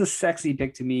 He is a sexy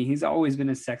pick to me. He's always been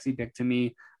a sexy pick to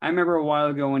me. I remember a while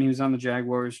ago when he was on the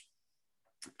Jaguars,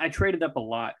 I traded up a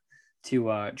lot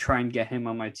to try and get him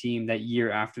on my team that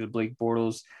year after the Blake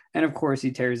Bortles. And, of course,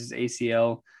 he tears his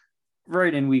ACL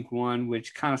right in week 1,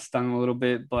 which kind of stung a little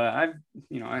bit, but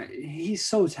he's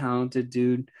so talented,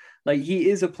 dude. Like, he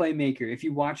is a playmaker. If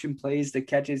you watch him plays, the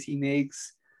catches he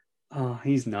makes, oh,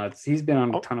 he's nuts. He's been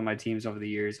on a ton of my teams over the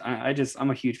years. I'm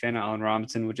a huge fan of Allen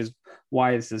Robinson, which is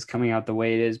why this is coming out the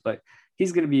way it is, but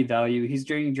he's going to be value. He's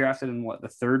getting drafted in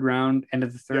the 3rd round, end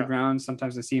of the 3rd round.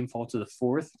 Sometimes I see him fall to the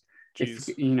 4th.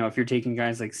 If you're taking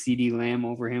guys like CeeDee Lamb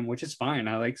over him, which is fine.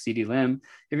 I like CeeDee Lamb.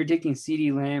 If you're taking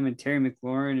CeeDee Lamb and Terry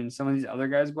McLaurin and some of these other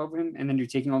guys above him, and then you're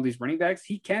taking all these running backs,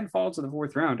 he can fall to the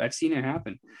 4th round. I've seen it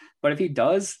happen. But if he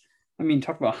does, I mean,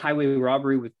 talk about highway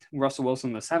robbery with Russell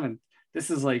Wilson the 7th. This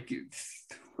is like,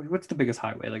 what's the biggest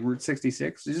highway? Like Route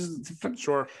 66?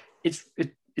 Sure. It's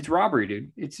robbery,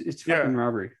 dude. It's fucking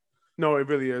robbery. No, it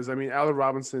really is. I mean, Allen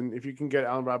Robinson, if you can get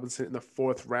Allen Robinson in the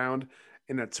 4th round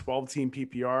in a 12-team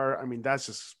PPR, I mean,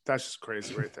 that's just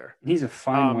crazy right there. He's a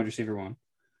fine wide receiver 1.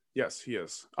 Yes, he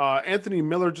is. Anthony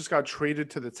Miller just got traded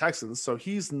to the Texans, so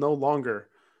he's no longer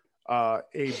a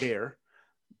Bear.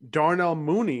 Darnell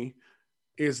Mooney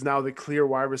is now the clear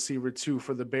wide receiver 2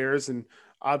 for the Bears, and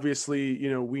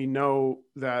obviously, we know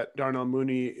that Darnell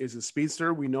Mooney is a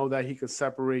speedster. We know that he can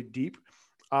separate deep.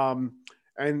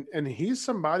 And he's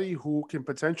somebody who can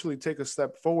potentially take a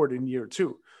step forward in year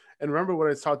 2. And remember what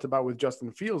I talked about with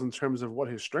Justin Fields in terms of what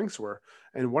his strengths were.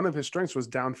 And one of his strengths was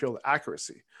downfield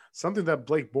accuracy, something that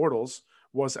Blake Bortles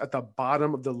was at the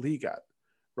bottom of the league at,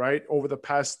 right, over the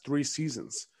past 3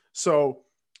 seasons. So,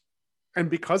 and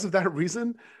because of that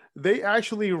reason, they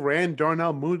actually ran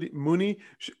Darnell Mooney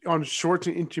on short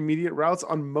to intermediate routes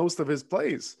on most of his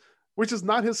plays, which is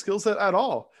not his skill set at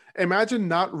all. Imagine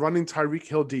not running Tyreek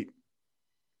Hill deep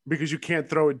because you can't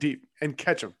throw it deep and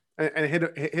catch him and hit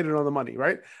it on the money,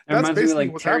 right? That's basically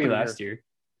like what's Terry last year.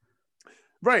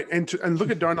 Right. And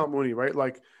look at Darnell Mooney, right?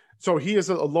 Like, so he is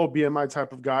a low BMI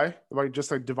type of guy, like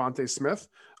just like Devontae Smith.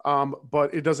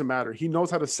 But it doesn't matter. He knows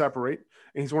how to separate,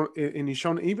 and he's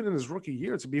shown even in his rookie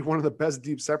year to be one of the best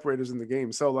deep separators in the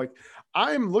game. So like,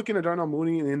 I'm looking at Darnell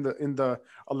Mooney in the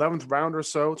 11th round or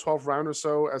so, 12th round or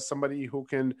so, as somebody who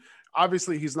can,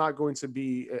 obviously he's not going to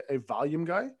be a volume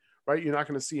guy, right? You're not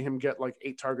going to see him get like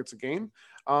 8 targets a game.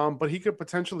 But he could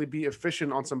potentially be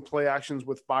efficient on some play actions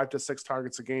with 5 to 6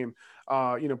 targets a game,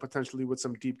 potentially with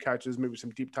some deep catches, maybe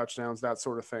some deep touchdowns, that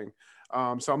sort of thing.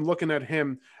 So I'm looking at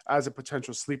him as a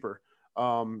potential sleeper,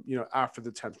 after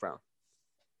the 10th round.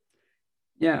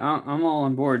 Yeah, I'm all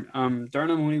on board.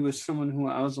 Darnell Mooney was someone who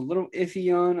I was a little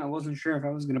iffy on. I wasn't sure if I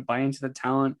was going to buy into the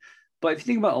talent. But if you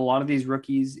think about a lot of these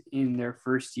rookies in their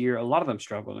first year, a lot of them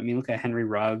struggled. I mean, look at Henry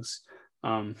Ruggs.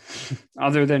 Um,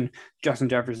 other than Justin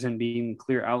Jefferson being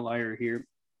clear outlier here,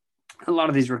 a lot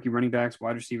of these rookie running backs,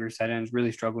 wide receivers, tight ends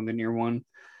really struggled in year one.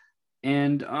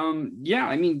 And yeah,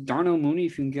 I mean, Darnell Mooney,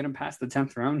 if you can get him past the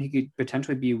 10th round, he could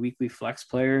potentially be a weekly flex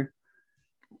player.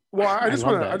 Well, I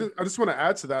love that. I just want to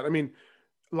add to that. I mean,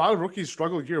 a lot of rookies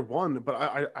struggled year one, but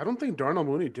I don't think Darnell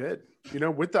Mooney did. You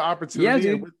know, with the Yeah,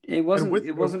 opportunity, dude, it wasn't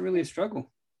really a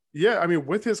struggle. yeah, I mean,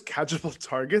 with his catchable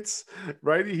targets,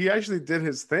 right? He actually did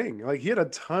his thing. Like he had a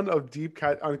ton of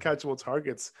uncatchable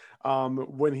targets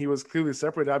when he was clearly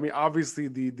separated. I mean, obviously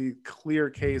the clear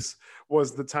case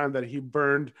was the time that he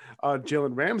burned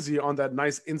Jalen Ramsey on that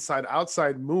nice inside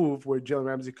outside move where Jalen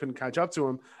Ramsey couldn't catch up to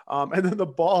him, and then the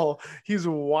ball, he's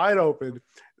wide open.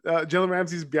 Jalen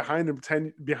Ramsey's behind him,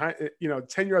 10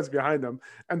 yards behind him,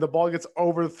 and the ball gets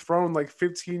overthrown like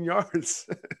 15 yards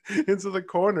into the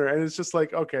corner. And it's just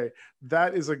like, okay,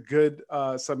 that is a good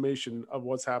summation of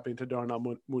what's happening to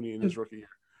Darnell Mooney in his rookie year.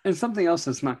 And something else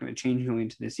that's not going to change going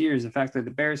into this year is the fact that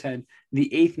the Bears had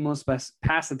the eighth most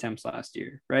pass attempts last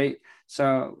year, right?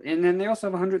 So, and then they also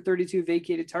have 132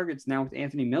 vacated targets now with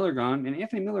Anthony Miller gone, and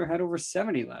Anthony Miller had over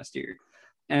 70 last year.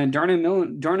 And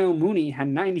Darnell Mooney had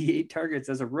 98 targets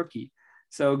as a rookie.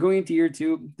 So going into year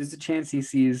two, there's a chance he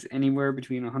sees anywhere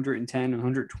between 110 and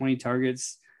 120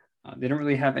 targets. They don't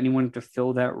really have anyone to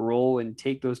fill that role and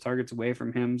take those targets away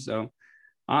from him. So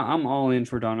I'm all in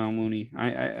for Darnell Mooney.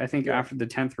 I think after the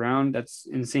 10th round, that's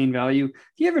insane value.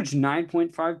 He averaged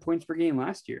 9.5 points per game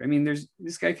last year. I mean,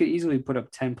 this guy could easily put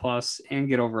up 10 plus and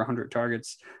get over 100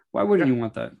 targets. Why wouldn't you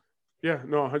want that? Yeah,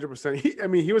 no, 100%. I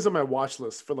mean, he was on my watch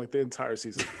list for like the entire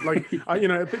season. Like,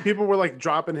 people were like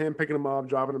dropping him, picking him up,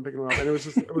 picking him up, and it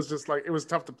was just like it was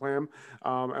tough to play him,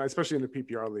 and especially in the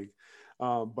PPR league.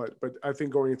 But I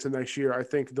think going into next year, I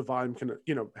think the volume can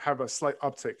have a slight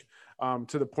uptick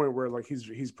to the point where like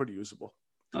he's pretty usable.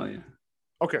 Oh yeah.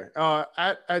 Okay.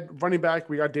 At running back,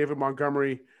 we got David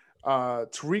Montgomery.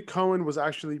 Tariq Cohen was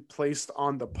actually placed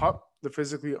on the PUP, the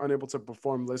physically unable to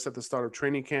perform list at the start of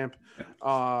training camp.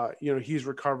 He's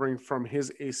recovering from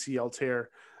his ACL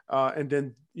tear. And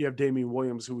then you have Damian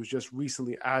Williams, who was just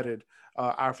recently added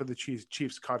after the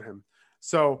Chiefs cut him.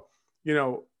 So,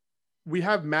 we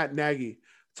have Matt Nagy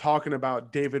talking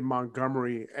about David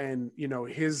Montgomery and,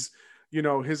 his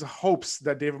hopes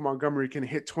that David Montgomery can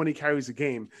hit 20 carries a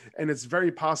game. And it's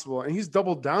very possible. And he's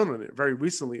doubled down on it very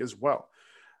recently as well.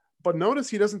 But notice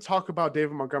he doesn't talk about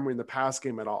David Montgomery in the pass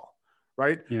game at all,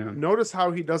 right? Yeah. Notice how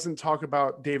he doesn't talk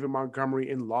about David Montgomery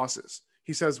in losses.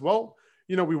 He says, well,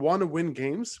 we want to win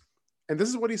games. And this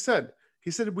is what he said.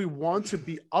 He said, we want to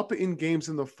be up in games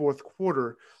in the fourth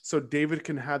quarter so David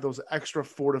can have those extra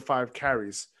 4 to 5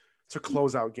 carries to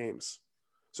close out games.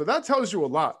 So that tells you a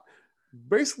lot.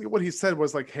 Basically what he said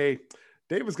was like, hey,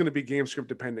 David's going to be game script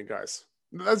dependent, guys.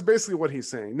 That's basically what he's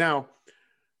saying. Now,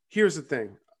 here's the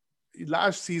thing.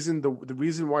 Last season, the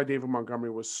reason why David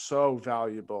Montgomery was so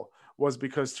valuable was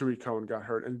because Tariq Cohen got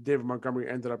hurt, and David Montgomery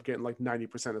ended up getting like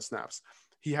 90% of snaps.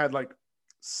 He had like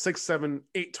 6, 7,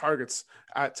 8 targets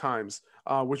at times,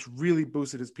 which really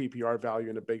boosted his PPR value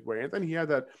in a big way. And then he had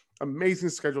that amazing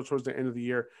schedule towards the end of the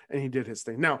year, and he did his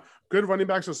thing. Now, good running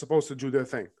backs are supposed to do their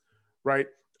thing, right?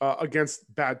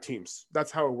 Against bad teams. That's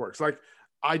how it works. Like,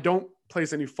 I don't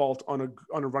place any fault on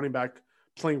a running back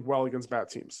playing well against bad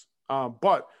teams.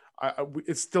 But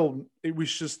we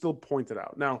should still point it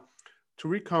out. Now,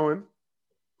 Tariq Cohen,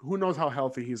 who knows how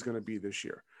healthy he's going to be this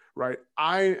year, right?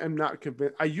 I am not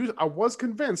convinced. I was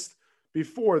convinced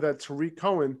before that Tariq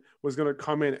Cohen was going to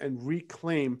come in and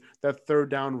reclaim that third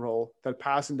down role, that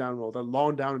passing down role, that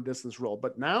long down and distance role.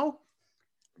 But now,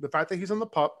 the fact that he's on the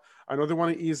PUP, I know they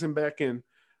want to ease him back in,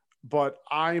 but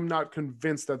I am not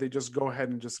convinced that they just go ahead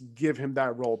and just give him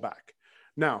that role back.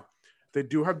 Now, they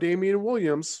do have Damian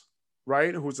Williams,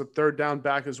 right, who's a third down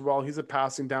back as well. He's a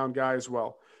passing down guy as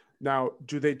well. Now,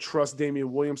 do they trust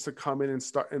Damian Williams to come in and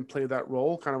start and play that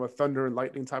role, kind of a thunder and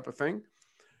lightning type of thing?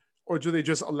 Or do they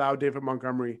just allow David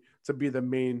Montgomery to be the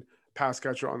main pass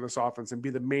catcher on this offense and be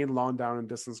the main long down and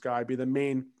distance guy,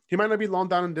 he might not be long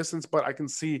down and distance, but I can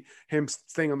see him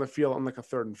staying on the field on like a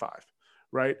 3rd and 5,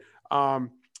 right?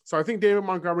 So I think David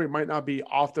Montgomery might not be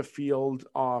off the field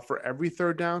for every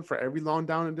third down, for every long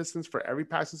down and distance, for every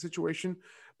passing situation.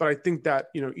 But I think that,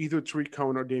 either Tariq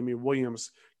Cohen or Damian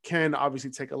Williams can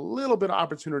obviously take a little bit of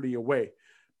opportunity away,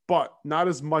 but not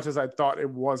as much as I thought it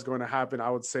was going to happen. I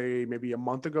would say maybe a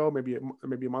month ago, maybe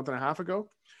a month and a half ago.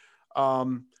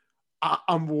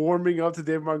 I'm warming up to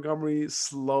David Montgomery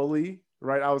slowly,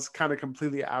 right? I was kind of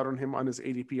completely out on him on his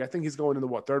ADP. I think he's going in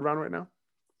the third round right now?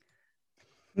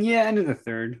 Yeah, end of the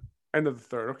third. End of the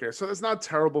third. Okay, so it's not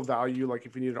terrible value, like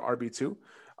if you need an RB2.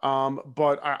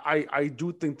 But I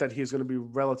do think that he's going to be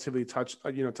relatively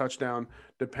touchdown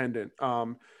dependent.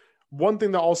 One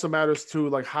thing that also matters too,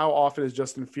 like how often is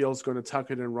Justin Fields going to tuck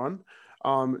it and run?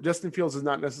 Justin Fields is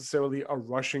not necessarily a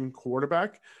rushing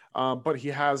quarterback, but he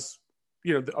has,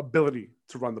 the ability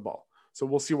to run the ball. So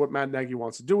we'll see what Matt Nagy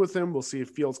wants to do with him. We'll see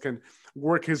if Fields can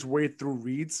work his way through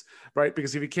reads, right?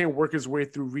 Because if he can't work his way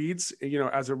through reads,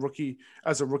 as a rookie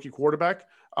quarterback,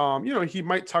 he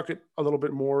might tuck it a little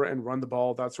bit more and run the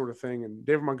ball, that sort of thing. And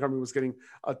David Montgomery was getting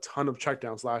a ton of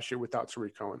checkdowns last year without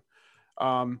Tariq Cohen.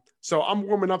 So I'm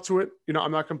warming up to it.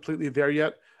 I'm not completely there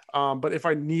yet. But if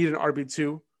I need an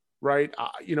RB2, right,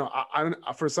 I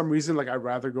for some reason, like I'd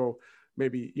rather go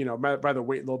maybe, rather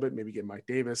wait a little bit, maybe get Mike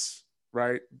Davis,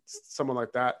 right? Someone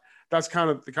like that. That's kind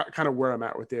of where I'm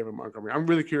at with David Montgomery. I'm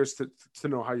really curious to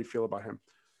know how you feel about him.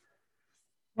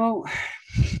 Well,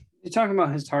 you're talking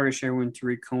about his target share when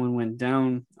Tariq Cohen went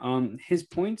down. His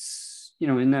points,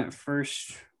 in that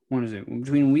first,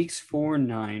 between weeks 4 and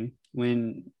 9,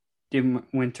 when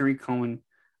Tariq Cohen,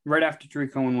 right after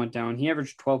Tariq Cohen went down, he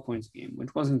averaged 12 points a game,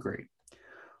 which wasn't great.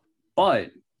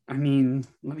 But let me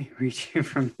read you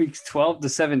from weeks 12 to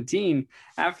 17.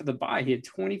 After the bye, he had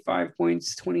 25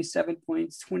 points, 27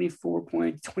 points, 24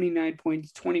 points, 29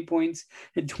 points, 20 points,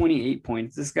 and 28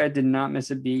 points. This guy did not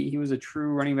miss a beat. He was a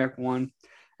true running back one.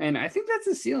 And I think that's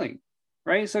the ceiling,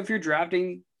 right? So if you're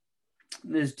drafting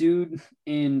this dude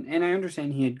and I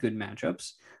understand he had good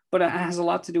matchups, but it has a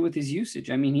lot to do with his usage.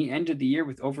 He ended the year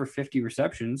with over 50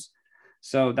 receptions.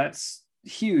 So that's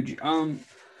huge.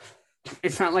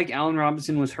 It's not like Allen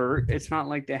Robinson was hurt. It's not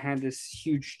like they had this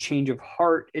huge change of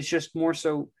heart. It's just more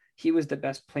so he was the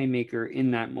best playmaker in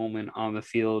that moment on the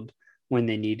field when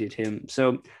they needed him.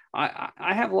 So I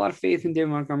have a lot of faith in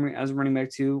David Montgomery as a running back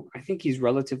too. I think he's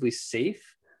relatively safe.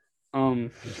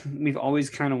 We've always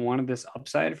kind of wanted this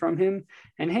upside from him.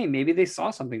 And hey, maybe they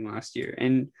saw something last year.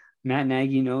 And Matt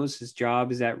Nagy knows his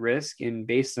job is at risk. And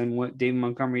based on what David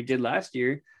Montgomery did last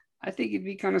year, I think it'd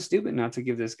be kind of stupid not to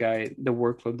give this guy the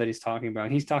workload that he's talking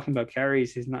about. He's talking about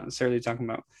carries. He's not necessarily talking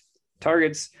about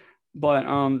targets. But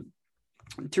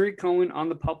Tariq Cohen on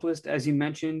the PUP list, as you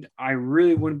mentioned, I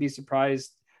really wouldn't be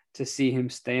surprised to see him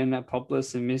stay on that PUP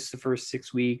list and miss the first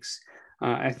 6 weeks.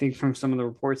 I think from some of the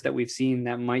reports that we've seen,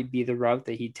 that might be the route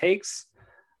that he takes.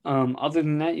 Other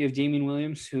than that, you have Damian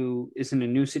Williams, who is in a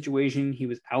new situation. He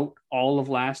was out all of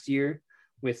last year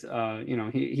with,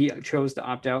 he chose to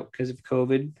opt out because of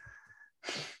COVID.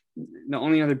 The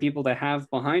only other people that have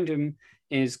behind him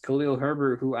is Khalil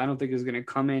Herbert, who I don't think is going to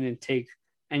come in and take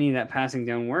any of that passing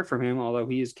down work from him, although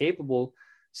he is capable.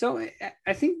 So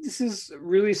I think this is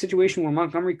really a situation where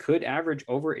Montgomery could average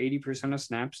over 80% of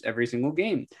snaps every single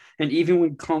game. And even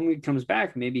when Conley comes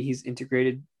back, maybe he's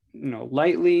integrated,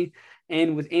 lightly.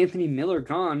 And with Anthony Miller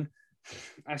gone,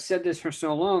 I've said this for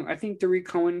so long, I think Tariq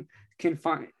Cohen can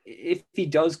find, if he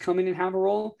does come in and have a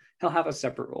role, he'll have a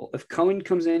separate role. If Cohen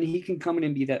comes in, he can come in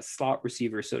and be that slot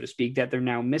receiver, so to speak, that they're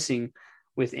now missing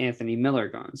with Anthony Miller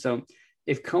gone. So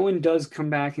if Cohen does come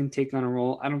back and take on a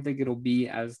role, I don't think it'll be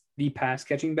as the pass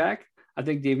catching back. I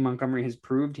think Dave Montgomery has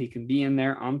proved he can be in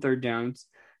there on third downs.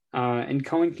 And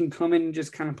Cohen can come in and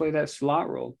just kind of play that slot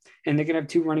role. And they can have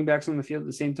two running backs on the field at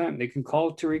the same time. They can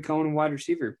call Tariq Cohen a wide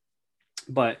receiver.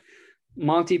 But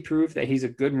Monty proved that he's a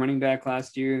good running back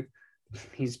last year.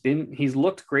 He's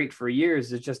looked great for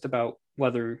years. It's just about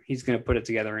whether he's going to put it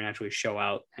together and actually show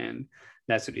out. And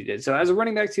that's what he did. So as a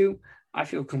running back too, I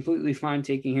feel completely fine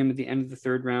taking him at the end of the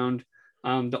third round.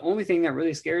 The only thing that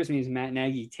really scares me is Matt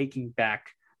Nagy taking back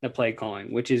the play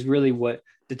calling, which is really what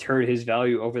deterred his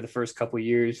value over the first couple of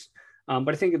years. But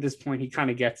I think at this point, he kind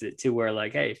of gets it to where,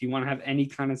 like, hey, if you want to have any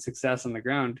kind of success on the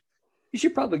ground, you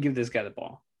should probably give this guy the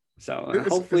ball. So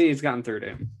hopefully he's gotten through to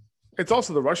him. It's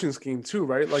also the rushing scheme too,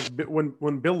 right? Like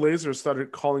when Bill Lazor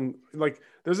started calling, like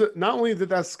not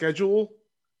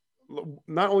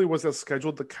only was that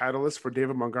scheduled the catalyst for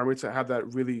David Montgomery to have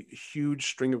that really huge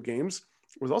string of games,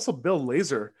 it was also Bill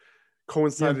Lazor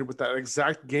coincided with that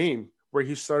exact game where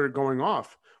he started going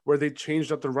off, where they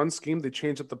changed up the run scheme, they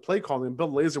changed up the play calling, and Bill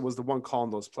Lazor was the one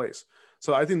calling those plays.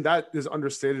 So I think that is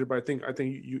understated, but I think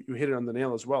you hit it on the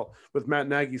nail as well, with Matt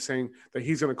Nagy saying that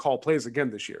he's going to call plays again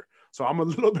this year. So I'm a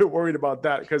little bit worried about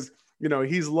that because,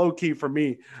 he's low key for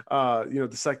me, the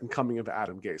second coming of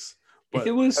Adam Gase. But if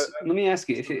it was, let me ask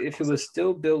you, if it was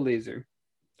still Bill Lazor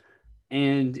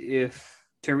and if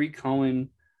Tariq Cohen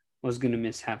was going to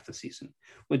miss half the season,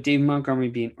 would Dave Montgomery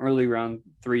be an early round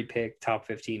 3 pick, top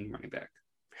 15 running back?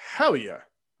 Hell yeah.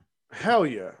 Hell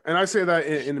yeah. And I say that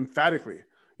in emphatically.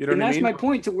 You know and what I that's mean? my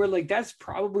point to where like that's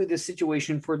probably the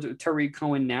situation for Tariq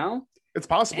Cohen now. It's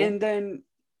possible. And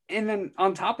then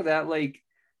on top of that, like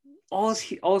all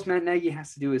Matt Nagy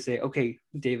has to do is say, okay,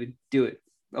 David, do it.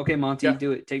 Okay, Monty,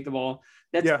 do it. Take the ball.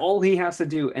 That's all he has to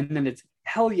do. And then it's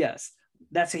hell yes.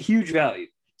 That's a huge value.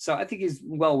 So I think he's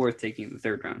well worth taking in the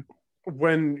third round.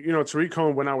 When, Tariq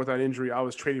Cohen went out with that injury, I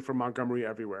was trading for Montgomery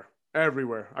everywhere.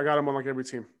 I got him on like every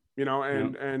team,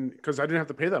 and because I didn't have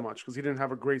to pay that much because he didn't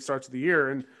have a great start to the year.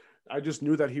 And I just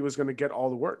knew that he was going to get all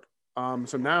the work.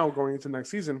 So now going into next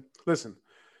season, listen,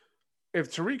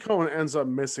 if Tariq Cohen ends up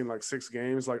missing like 6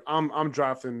 games, like I'm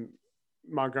drafting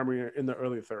Montgomery in the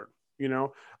early third,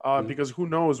 because who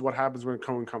knows what happens when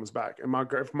Cohen comes back. And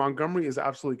if Montgomery is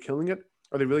absolutely killing it,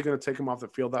 are they really going to take him off the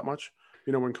field that much?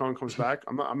 When Cohen comes back,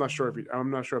 I'm not sure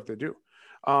if they do.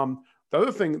 The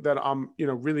other thing that I'm,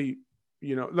 really,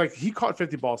 like he caught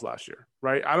 50 balls last year,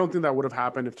 right? I don't think that would have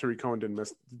happened if Tariq Cohen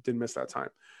didn't miss that time.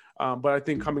 But I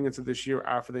think coming into this year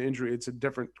after the injury, it's a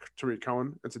different Tariq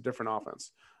Cohen. It's a different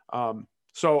offense.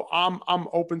 So I'm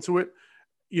open to it.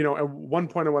 And one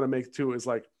point I want to make too is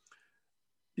like,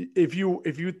 if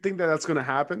you think that that's going to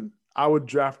happen, I would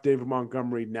draft David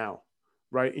Montgomery now,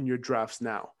 right? In your drafts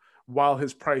now, while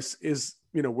his price is,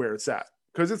 where it's at.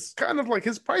 Because it's kind of like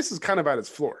his price is kind of at its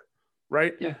floor,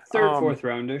 right? Yeah, third, fourth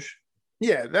roundish.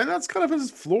 Yeah, then that's kind of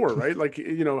his floor, right? Like,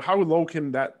 how low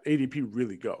can that ADP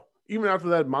really go? Even after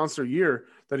that monster year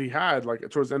that he had, like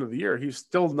towards the end of the year, he's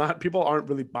still not, people aren't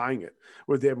really buying it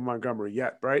with David Montgomery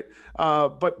yet, right?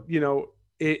 But,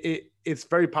 it's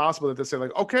very possible that they say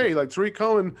like, okay, like Tariq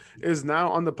Cohen is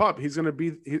now on the pup. He's going to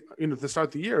be, to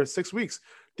start the year, 6 weeks,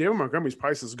 David Montgomery's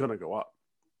price is going to go up.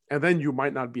 And then you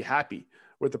might not be happy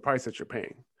with the price that you're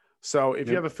paying. So if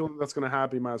you have a feeling that's going to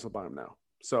happen, you might as well buy him now.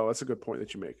 So that's a good point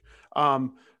that you make.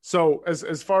 So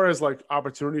as far as like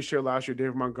opportunity share last year,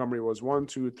 David Montgomery was 1,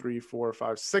 2, 3, 4,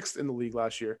 5, 6th in the league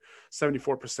last year,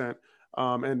 74%.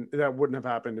 And that wouldn't have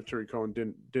happened if Tariq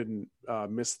Cohen didn't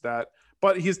miss that.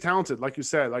 But he's talented, like you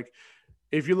said. Like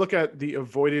if you look at the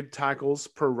avoided tackles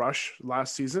per rush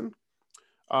last season,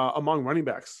 among running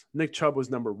backs, Nick Chubb was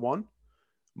number 1,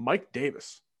 Mike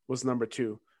Davis was number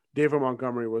 2, David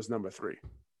Montgomery was number 3,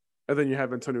 and then you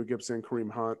have Antonio Gibson,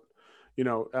 Kareem Hunt,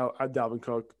 Dalvin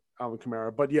Cook, Alvin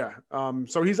Kamara. But yeah,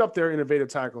 so he's up there in evaded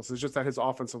tackles. It's just that his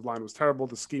offensive line was terrible.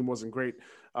 The scheme wasn't great.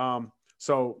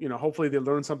 So hopefully they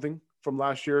learned something from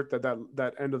last year,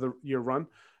 that end of the year run,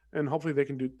 and hopefully they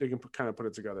can kind of put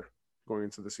it together going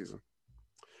into the season.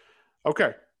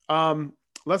 Okay,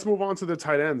 let's move on to the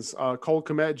tight ends. Cole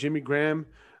Kmet, Jimmy Graham.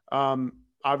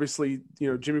 Obviously,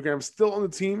 Jimmy Graham's still on the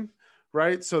team,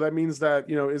 right? So that means that,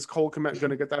 is Cole Kmet going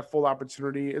to get that full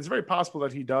opportunity? It's very possible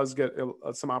that he does get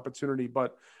some opportunity,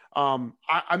 but I'm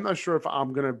not sure if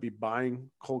I'm going to be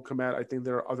buying Cole Kmet. I think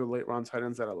there are other late round tight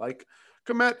ends that I like.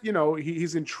 Kmet,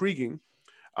 he's intriguing,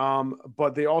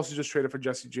 but they also just traded for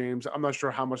Jesse James. I'm not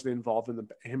sure how much they involved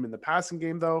him in the passing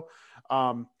game, though.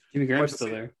 Jimmy Graham's still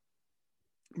there.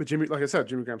 But like I said,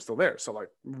 Jimmy Graham's still there. So like,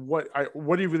 what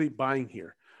are you really buying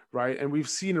here, right? And we've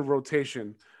seen a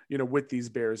rotation, with these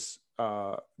Bears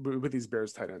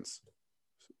tight ends.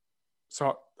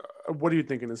 So, what are you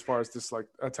thinking as far as this like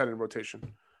a tight end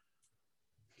rotation?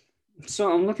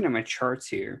 So I'm looking at my charts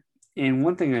here, and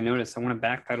one thing I noticed, I want to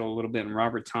backpedal a little bit on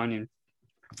Robert Tonyan.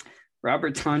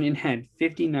 Robert Tonyan had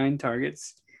 59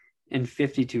 targets and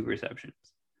 52 receptions.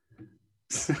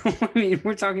 So, I mean,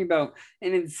 we're talking about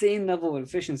an insane level of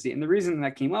efficiency. And the reason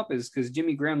that came up is because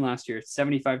Jimmy Graham last year,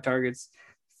 75 targets,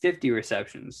 50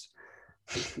 receptions.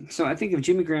 So I think if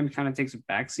Jimmy Graham kind of takes a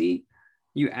backseat,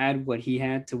 you add what he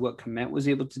had to what Kmet was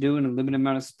able to do in a limited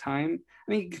amount of time.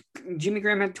 I mean, Jimmy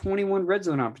Graham had 21 red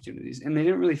zone opportunities, and they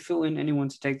didn't really fill in anyone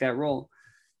to take that role.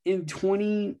 In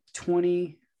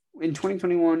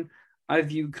 2021, I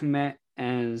view Kmet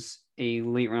as a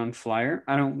late round flyer.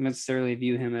 I don't necessarily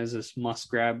view him as this must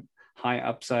grab high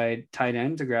upside tight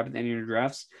end to grab at the end of your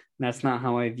drafts. And that's not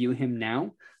how I view him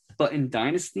now. But in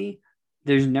Dynasty,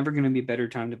 there's never going to be a better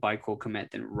time to buy Cole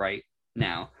Kmet than right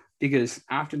now. Because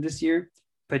after this year,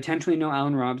 potentially no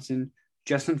Allen Robinson,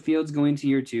 Justin Fields going to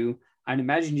year 2. I'd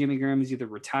imagine Jimmy Graham is either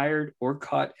retired or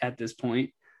cut at this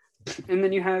point. And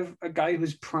then you have a guy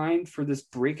who's primed for this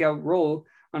breakout role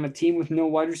on a team with no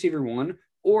wide receiver 1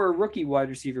 or a rookie wide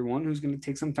receiver 1 who's going to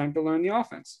take some time to learn the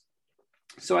offense.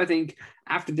 So I think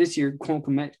after this year, Cole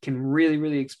Kmet can really,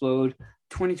 really explode.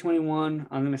 2021,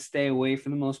 I'm going to stay away for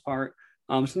the most part.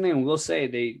 Something I will say,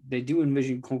 they do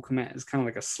envision Cole Kmet as kind of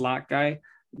like a slot guy,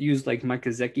 used like Mike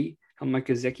Gesicki, how Mike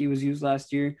Gesicki was used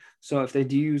last year. So if they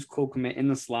do use Cole Kmet in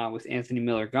the slot with Anthony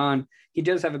Miller gone, he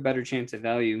does have a better chance of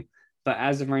value. But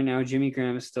as of right now, Jimmy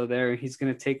Graham is still there. He's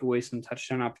going to take away some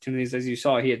touchdown opportunities. As you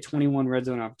saw, he had 21 red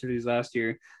zone opportunities last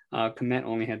year. Komet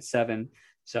only had 7.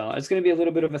 So it's going to be a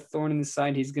little bit of a thorn in the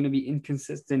side. He's going to be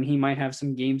inconsistent. He might have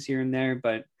some games here and there,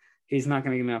 but he's not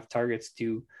going to get enough targets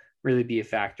to really be a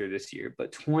factor this year.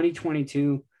 But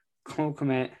 2022, Cole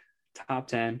Komet, top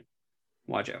 10.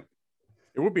 Watch out.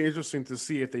 It would be interesting to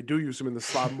see if they do use him in the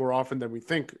slot more often than we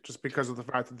think, just because of the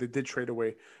fact that they did trade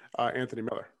away Anthony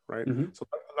Miller, right? Mm-hmm. So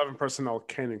 11 personnel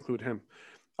can include him.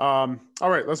 All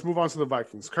right, let's move on to the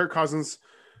Vikings. Kirk Cousins,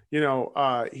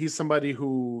 he's somebody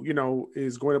who,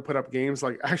 is going to put up games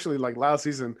like last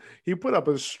season. He put up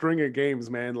a string of games,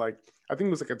 man. Like, I think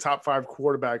it was like a top 5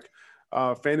 quarterback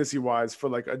fantasy-wise for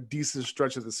like a decent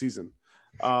stretch of the season.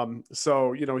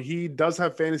 So, he does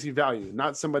have fantasy value,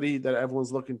 not somebody that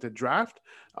everyone's looking to draft.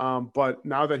 But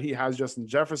now that he has Justin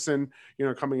Jefferson,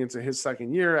 coming into his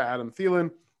second year, Adam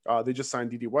Thielen, they just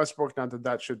signed D.D. Westbrook. Not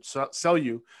that should sell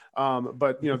you.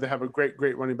 But, they have a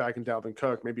great running back in Dalvin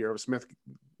Cook. Maybe Irv Smith,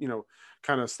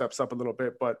 kind of steps up a little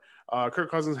bit. But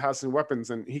Kirk Cousins has some weapons,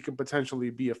 and he could potentially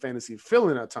be a fantasy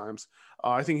fill-in at times.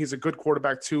 I think he's a good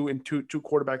quarterback, too, in two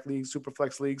quarterback leagues, super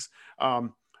flex leagues.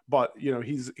 But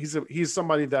he's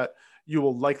somebody that you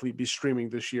will likely be streaming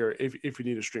this year if you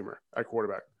need a streamer at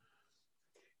quarterback.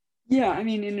 Yeah, I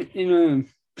mean, in a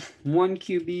 1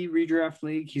 QB redraft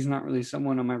league, he's not really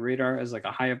someone on my radar as like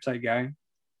a high upside guy.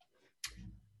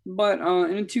 But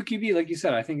in a 2 QB, like you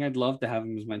said, I think I'd love to have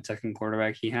him as my second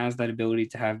quarterback. He has that ability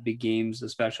to have big games,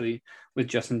 especially with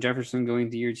Justin Jefferson going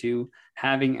to year 2,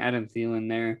 having Adam Thielen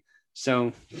there.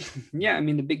 So, yeah, I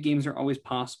mean, the big games are always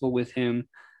possible with him.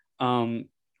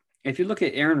 If you look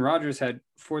at Aaron Rodgers had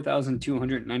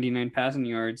 4,299 passing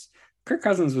yards, Kirk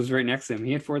Cousins was right next to him.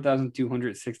 He had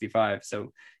 4,265.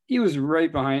 So he was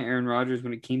right behind Aaron Rodgers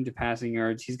when it came to passing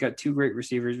yards. He's got 2 great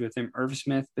receivers with him. Irv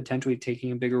Smith potentially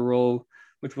taking a bigger role,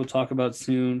 which we'll talk about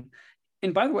soon.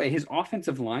 And by the way, his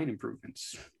offensive line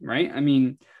improvements, right? I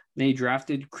mean, they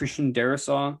drafted Christian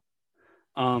Darrisaw.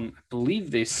 I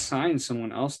believe they signed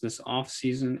someone else this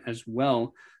offseason as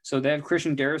well. So they have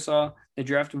Christian Darrisaw. They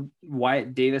drafted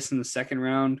Wyatt Davis in the 2nd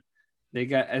round. They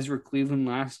got Ezra Cleveland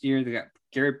last year. They got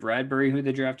Garrett Bradbury, who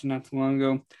they drafted not too long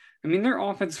ago. I mean, their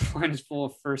offensive line is full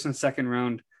of 1st and 2nd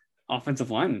round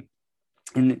offensive linemen.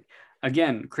 And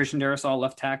again, Christian Darrisaw,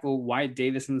 left tackle, Wyatt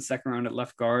Davis in the 2nd round at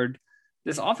left guard.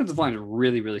 This offensive line is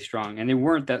really, really strong. And they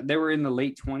were in the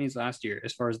late 20s last year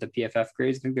as far as the PFF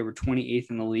grades. I think they were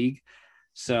 28th in the league.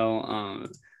 So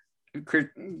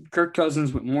Kirk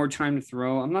Cousins with more time to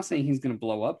throw. I'm not saying he's going to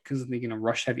blow up because I think in a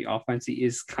rush heavy offense, he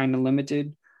is kind of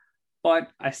limited, but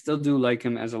I still do like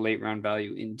him as a late round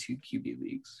value in 2 QB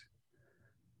leagues.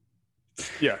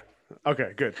 Yeah.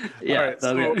 Okay, good. Yeah. All right,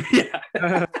 so,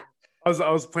 yeah. I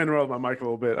was playing around with my mic a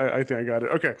little bit. I think I got it.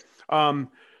 Okay.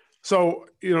 So,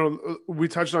 we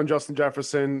touched on Justin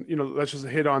Jefferson, let's just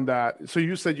hit on that. So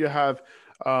you said you have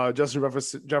Justin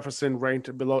Jefferson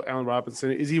ranked below Allen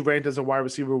Robinson. Is he ranked as a wide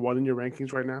receiver 1 in your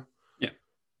rankings right now? Yeah.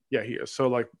 Yeah, he is. So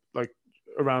like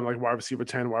around like wide receiver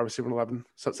 10, wide receiver 11,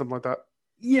 something like that.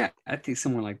 Yeah, I think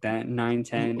somewhere like that. 9,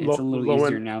 10. It's a little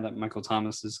easier now that Michael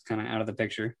Thomas is kind of out of the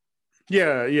picture.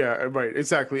 Yeah, right.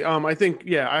 Exactly. I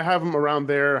think, I have him around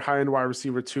there, high end wide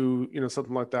receiver 2,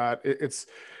 something like that. It's,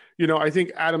 I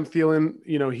think Adam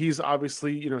Thielen, he's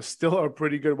obviously, still a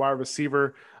pretty good wide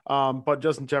receiver. But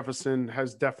Justin Jefferson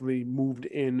has definitely moved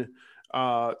in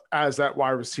as that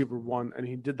wide receiver 1. And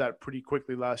he did that pretty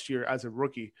quickly last year as a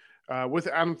rookie with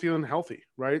Adam Thielen healthy,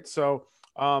 right? So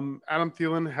Adam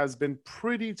Thielen has been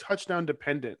pretty touchdown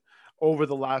dependent over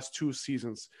the last 2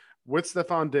 seasons with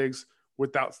Stephon Diggs,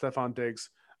 without Stephon Diggs.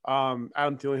 Adam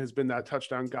Thielen has been that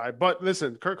touchdown guy. But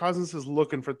listen, Kirk Cousins is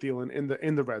looking for Thielen in the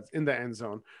end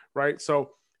zone, right?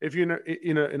 So if you're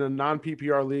in a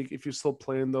non-PPR league, if you're still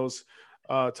playing those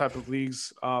type of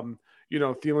leagues,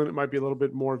 Thielen might be a little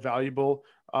bit more valuable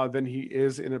than he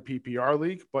is in a PPR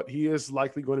league, but he is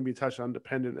likely going to be touchdown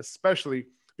dependent, especially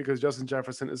because Justin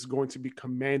Jefferson is going to be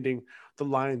commanding the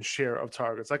lion's share of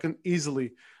targets. I can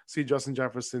easily see Justin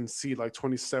Jefferson see like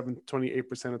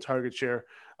 28% of target share,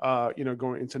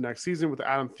 going into next season, with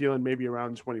Adam Thielen maybe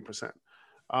around 20%.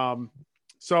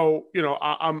 So,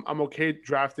 I'm okay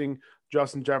drafting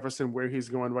Justin Jefferson where he's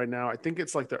going right now. I think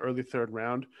it's like the early 3rd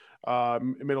round,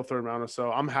 middle 3rd round or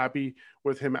so. I'm happy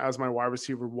with him as my wide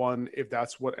receiver 1 if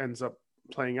that's what ends up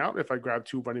playing out, if I grab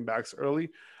 2 running backs early.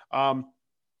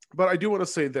 But I do want to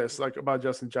say this, like about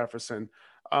Justin Jefferson,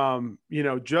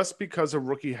 just because a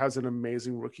rookie has an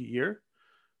amazing rookie year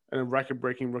and a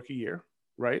record-breaking rookie year,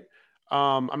 right?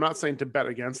 I'm not saying to bet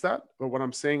against that, but what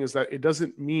I'm saying is that it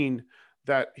doesn't mean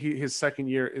that his second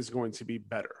year is going to be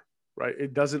better, right?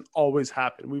 It doesn't always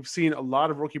happen. We've seen a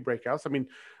lot of rookie breakouts. I mean,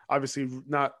 obviously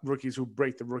not rookies who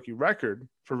break the rookie record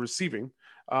for receiving,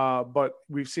 but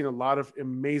we've seen a lot of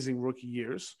amazing rookie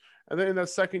years. And then in that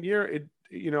second year,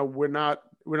 we're not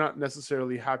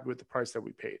necessarily happy with the price that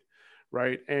we paid,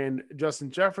 right? And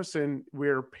Justin Jefferson,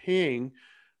 we're paying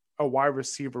a wide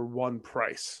receiver 1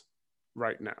 price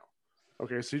right now.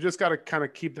 Okay, so you just got to kind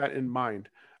of keep that in mind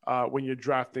when you're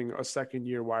drafting a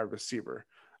second-year wide receiver.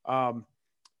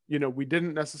 We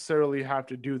didn't necessarily have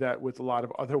to do that with a lot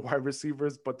of other wide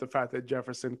receivers, but the fact that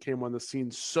Jefferson came on the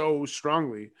scene so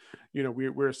strongly,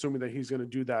 we're assuming that he's going to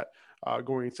do that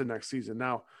going into next season.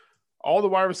 Now, all the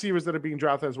wide receivers that are being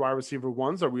drafted as wide receiver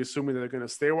 1s, are we assuming that they're going to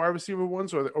stay wide receiver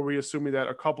 1s, or are we assuming that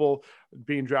a couple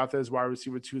being drafted as wide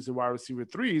receiver 2s and wide receiver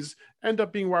 3s end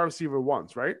up being wide receiver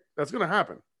 1s, right? That's going to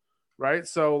happen, right?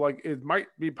 So, like, it might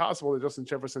be possible that Justin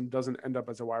Jefferson doesn't end up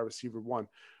as a wide receiver 1.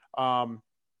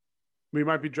 We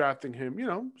might be drafting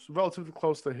him, relatively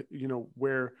close to,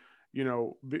 where,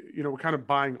 we're kind of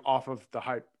buying off of the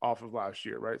hype off of last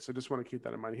year, right? So just want to keep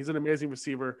that in mind. He's an amazing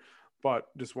receiver,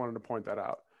 but just wanted to point that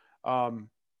out. Are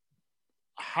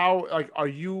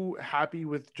you happy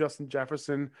with Justin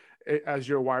Jefferson as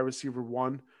your wide receiver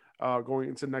 1 going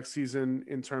into next season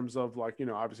in terms of, like,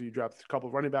 obviously you drafted a couple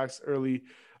of running backs early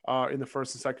in the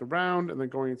first and second round, and then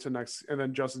going into and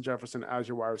then Justin Jefferson as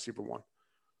your wide receiver 1?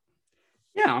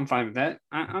 Yeah, I'm fine with that.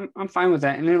 I'm fine with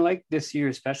that. And I like this year,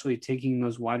 especially taking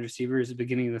those wide receivers at the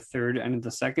beginning of the third and of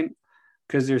the second,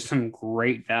 because there's some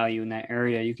great value in that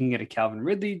area. You can get a Calvin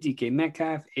Ridley, DK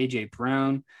Metcalf, AJ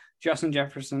Brown, Justin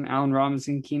Jefferson, Allen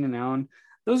Robinson, Keenan Allen.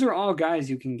 Those are all guys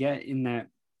you can get in that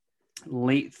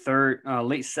late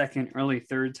second, early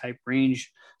third type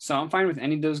range. So I'm fine with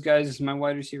any of those guys as my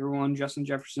wide receiver 1, Justin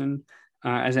Jefferson.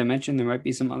 As I mentioned, there might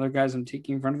be some other guys I'm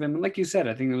taking in front of him. And like you said,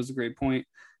 I think that was a great point.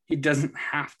 He doesn't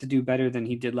have to do better than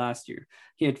he did last year.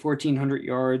 He had 1,400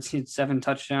 yards. He had 7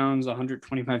 touchdowns,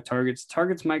 125 targets.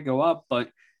 Targets might go up, but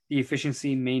the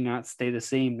efficiency may not stay the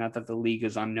same. Not that the league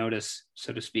is on notice,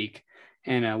 so to speak.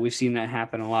 And we've seen that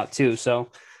happen a lot too. So,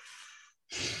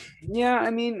 yeah,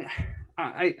 I mean,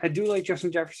 I do like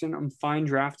Justin Jefferson. I'm fine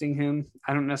drafting him.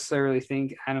 I don't necessarily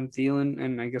think Adam Thielen,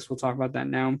 and I guess we'll talk about that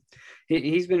now.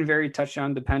 He's been very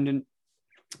touchdown dependent.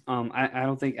 I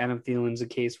don't think Adam Thielen's a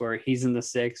case where he's in the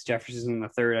 6th, Jefferson's in the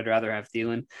 3rd. I'd rather have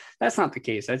Thielen. That's not the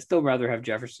case. I'd still rather have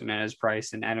Jefferson at his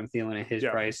price and Adam Thielen at his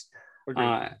price.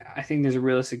 I think there's a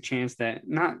realistic chance that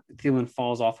not Thielen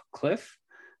falls off a cliff,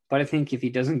 but I think if he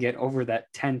doesn't get over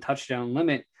that 10 touchdown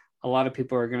limit, a lot of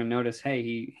people are going to notice,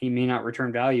 hey, he may not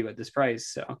return value at this price.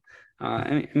 So,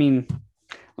 I mean,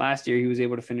 last year he was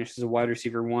able to finish as a wide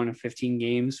receiver 1 in 15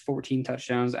 games, 14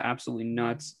 touchdowns, absolutely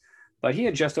nuts. But he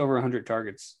had just over 100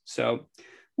 targets. So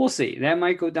we'll see. That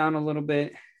might go down a little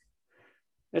bit.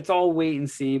 It's all wait and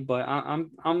see. But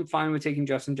I'm fine with taking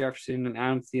Justin Jefferson and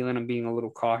Adam Thielen. I'm being a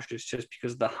little cautious just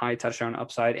because of the high touchdown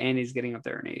upside, and he's getting up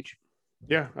there in age.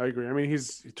 Yeah, I agree. I mean,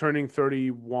 he's turning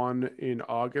 31 in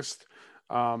August,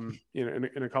 in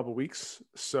a couple of weeks.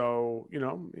 So,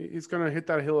 he's going to hit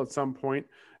that hill at some point.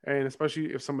 And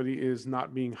especially if somebody is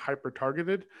not being hyper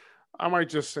targeted, I might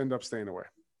just end up staying away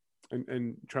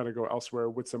and try to go elsewhere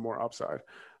with some more upside.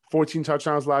 14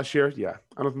 touchdowns last year. Yeah,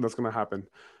 I don't think that's going to happen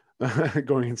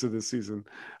going into this season.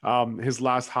 His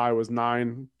last high was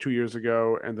 9 2 years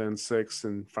ago, and then 6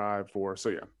 and 5, 4. So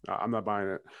yeah, I'm not buying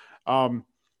it.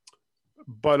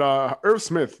 But Irv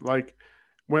Smith, like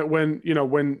when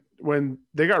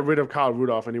they got rid of Kyle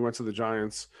Rudolph and he went to the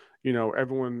Giants,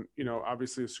 everyone,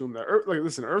 obviously assumed that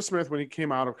Irv Smith, when he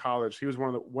came out of college, he was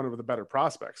one of the better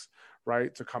prospects,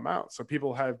 right, to come out. So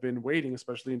people have been waiting,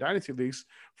 especially in dynasty leagues,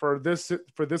 for this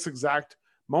exact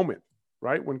moment,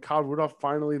 right? When Kyle Rudolph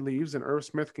finally leaves and Irv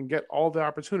Smith can get all the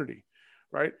opportunity,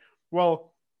 right?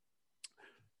 Well,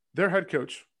 their head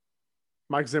coach,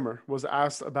 Mike Zimmer, was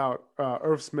asked about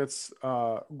Irv Smith's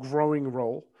growing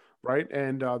role, right?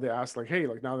 And they asked, like, hey,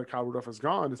 like, now that Kyle Rudolph is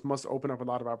gone, this must open up a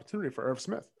lot of opportunity for Irv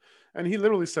Smith. And he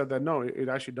literally said that, no, it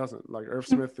actually doesn't. Like, Irv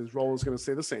Smith, his role is going to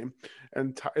stay the same.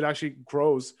 And it actually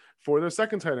grows for their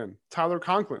second tight end, Tyler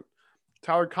Conklin.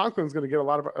 Tyler Conklin is going to get a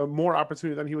lot of more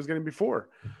opportunity than he was getting before.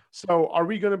 So are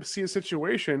we going to see a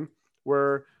situation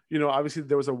where, obviously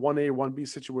there was a 1A, 1B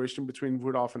situation between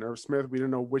Rudolph and Irv Smith. We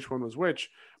didn't know which one was which.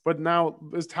 But now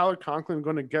is Tyler Conklin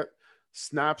going to get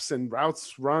snaps and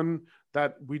routes run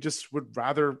that we just would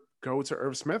rather go to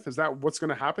Irv Smith? Is that what's going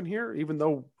to happen here? Even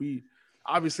though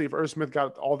obviously if Irv Smith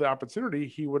got all the opportunity,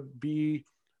 he would be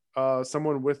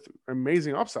someone with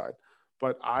amazing upside.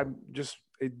 But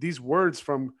these words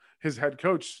from his head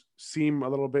coach seem a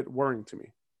little bit worrying to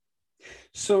me.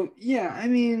 So, yeah, I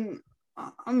mean,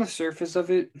 on the surface of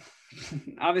it,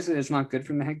 obviously that's not good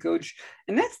from the head coach.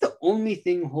 And that's the only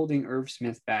thing holding Irv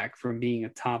Smith back from being a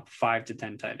top 5 to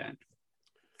 10 tight end.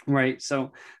 Right.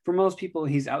 So for most people,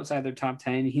 he's outside their top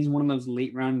 10. He's one of those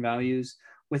late round values.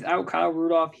 Without Kyle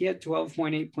Rudolph, he had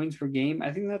 12.8 points per game.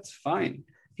 I think that's fine.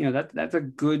 That's a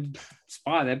good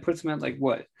spot. That puts him at like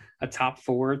what? A top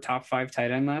 4, top 5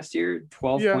 tight end last year,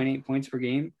 12.8 points per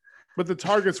game. But the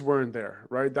targets weren't there,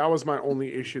 right? That was my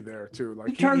only issue there too. Like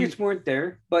the targets weren't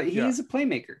there, but he's a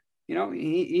playmaker.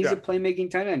 He's a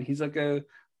playmaking tight end. He's like a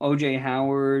OJ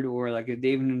Howard or like a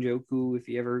David Njoku if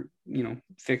he ever,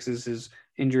 fixes his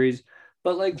injuries.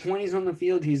 But like when he's on the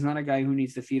field, he's not a guy who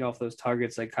needs to feed off those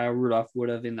targets like Kyle Rudolph would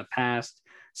have in the past.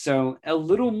 So a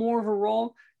little more of a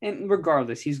role. And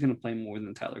regardless, he's going to play more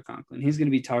than Tyler Conklin. He's going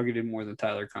to be targeted more than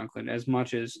Tyler Conklin, as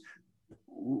much as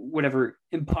whatever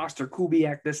imposter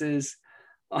Kubiak this is.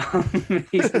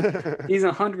 He's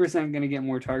 100% going to get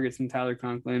more targets than Tyler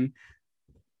Conklin.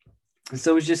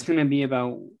 So it's just going to be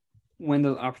about when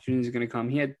the opportunities are going to come.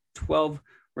 He had 12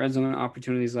 red zone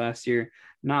opportunities last year.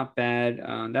 Not bad.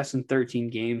 That's in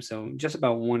 13 games, so just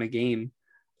about 1 a game.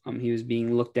 He was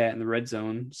being looked at in the red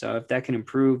zone. So if that can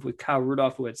improve with Kyle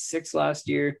Rudolph, who had 6 last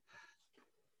year,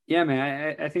 yeah,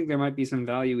 man, I think there might be some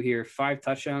value here. 5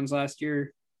 touchdowns last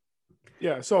year.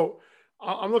 Yeah, so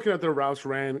I'm looking at their routes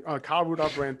ran. Kyle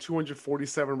Rudolph ran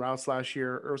 247 routes last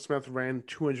year. Irv Smith ran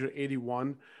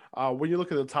 281. When you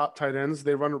look at the top tight ends,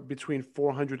 they run between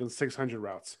 400 and 600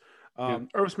 routes.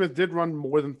 Irv Smith did run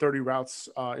more than 30 routes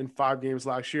in 5 games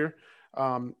last year,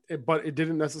 but it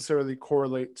didn't necessarily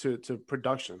correlate to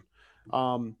production.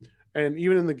 And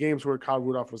even in the games where Kyle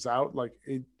Rudolph was out,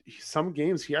 some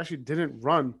games he actually didn't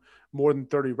run more than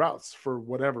 30 routes for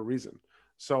whatever reason.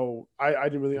 So I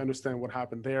didn't really understand what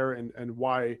happened there and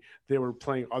why they were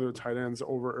playing other tight ends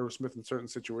over Irv Smith in certain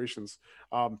situations.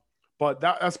 But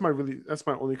that's my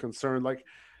only concern. Like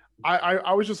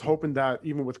I was just hoping that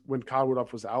even when Kyle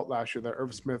Rudolph was out last year, that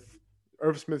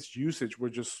Irv Smith's usage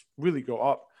would just really go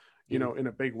up, in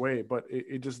a big way. But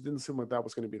it just didn't seem like that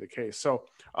was going to be the case. So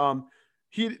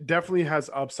he definitely has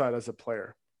upside as a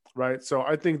player, right? So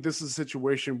I think this is a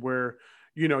situation where,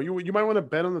 you might want to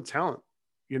bet on the talent.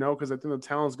 Because I think the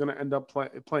talent is going to end up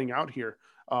playing out here,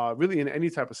 really in any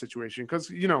type of situation.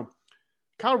 Because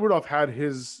Kyle Rudolph had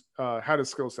his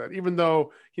skill set, even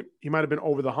though he might have been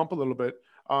over the hump a little bit.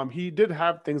 He did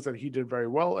have things that he did very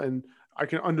well, and I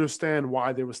can understand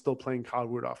why they were still playing Kyle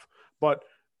Rudolph. But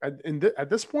at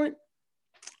this point,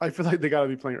 I feel like they got to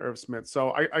be playing Irv Smith.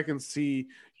 So I can see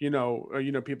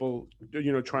people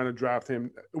trying to draft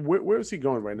him. Where is he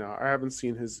going right now? I haven't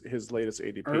seen his latest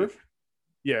ADP. Irv?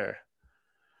 Yeah.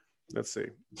 Let's see.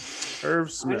 Irv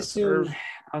Smith.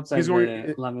 Outside he's going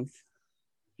 11th.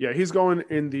 Yeah, he's going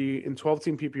in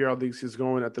 12-team PPR leagues. He's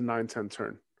going at the 9-10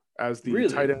 turn as the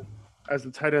tight end. As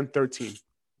the tight end 13.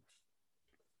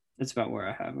 That's about where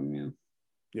I have him.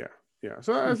 Yeah.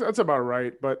 So that's about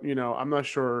right. But I'm not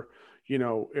sure.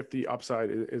 If the upside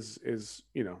is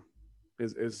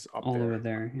up all there. Over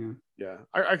there. Yeah,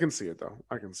 I can see it though.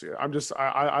 I can see it.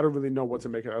 I don't really know what to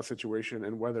make of that situation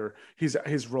and whether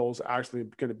his role is actually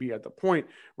going to be at the point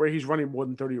where he's running more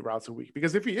than 30 routes a week.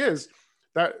 Because if he is,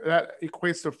 that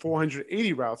equates to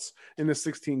 480 routes in the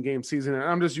 16-game season. And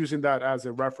I'm just using that as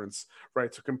a reference,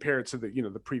 right, to compare it to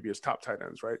the previous top tight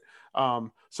ends, right?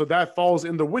 So that falls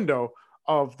in the window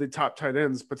of the top tight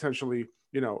ends potentially,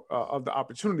 of the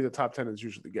opportunity the top tight ends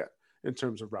usually get in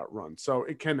terms of route run. So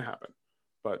it can happen.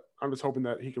 But I'm just hoping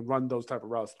that he can run those type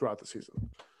of routes throughout the season.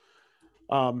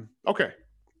 Okay,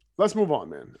 let's move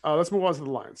on, man. Let's move on to the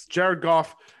Lions. Jared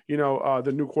Goff,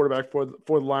 the new quarterback for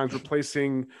the Lions,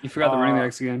 replacing. You forgot the running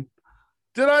backs again.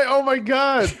 Did I? Oh my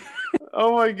god!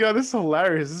 Oh my god! This is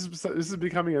hilarious. This is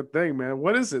becoming a thing, man.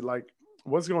 What is it like?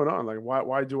 What's going on? Like,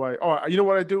 why do I? Oh, you know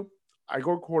what I do? I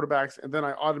go quarterbacks, and then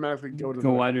I automatically go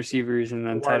wide receivers, and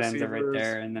then tight ends are right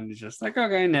there, and then it's just like,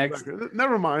 okay, next.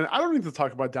 Never mind. I don't need to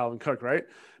talk about Dalvin Cook, right?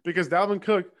 Because Dalvin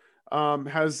Cook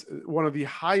has one of the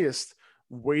highest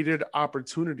weighted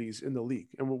opportunities in the league.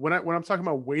 And when I'm talking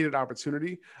about weighted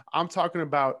opportunity, I'm talking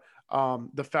about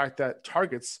the fact that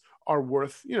targets are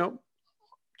worth 2.8,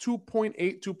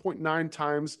 2.9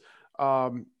 times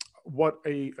what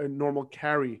a normal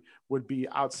carry would be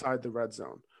outside the red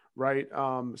zone. Right.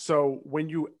 So when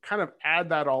you kind of add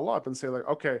that all up and say like,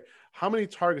 okay, how many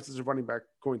targets is a running back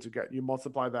going to get? You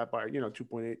multiply that by,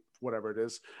 2.8, whatever it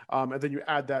is. And then you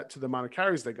add that to the amount of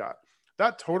carries they got.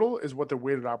 That total is what the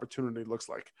weighted opportunity looks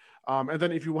like. And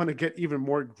then if you want to get even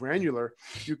more granular,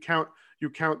 you count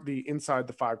the inside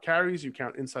the 5 carries, you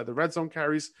count inside the red zone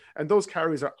carries, and those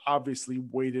carries are obviously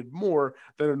weighted more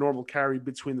than a normal carry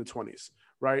between the 20s.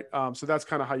 right? So that's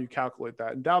kind of how you calculate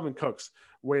that. And Dalvin Cook's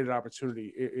weighted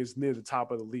opportunity is near the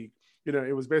top of the league. You know,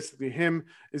 it was basically him,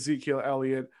 Ezekiel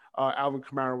Elliott, Alvin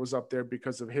Kamara was up there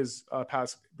because of his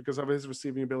because of his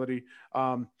receiving ability.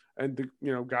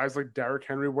 Guys like Derrick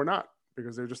Henry were not,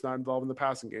 because they're just not involved in the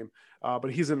passing game.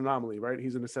 But he's an anomaly, right?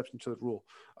 He's an exception to the rule.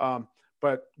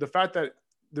 But the fact that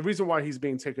the reason why he's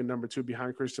being taken number 2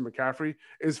 behind Christian McCaffrey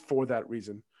is for that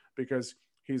reason, because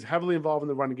he's heavily involved in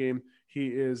the running game. He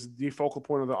is the focal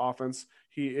point of the offense.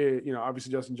 He is,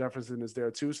 obviously Justin Jefferson is there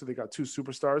too. So they got 2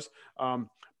 superstars.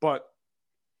 But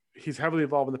he's heavily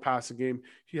involved in the passing game.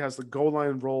 He has the goal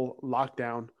line role locked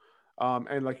down.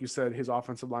 And like you said, his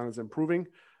offensive line is improving.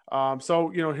 So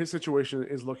his situation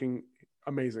is looking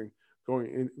amazing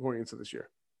going into this year.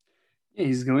 Yeah,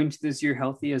 he's going to this year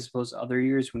healthy as opposed to other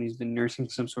years when he's been nursing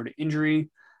some sort of injury.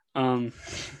 I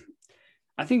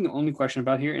think the only question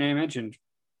about here, and I mentioned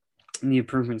the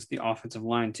improvements to the offensive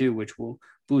line too, which will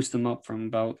boost them up from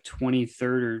about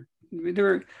 23rd or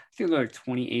they're like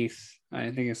 28th. I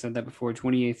think I said that before,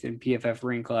 28th in PFF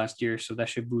rank last year. So that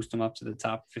should boost them up to the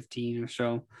top 15 or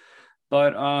so.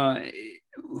 But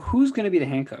who's going to be the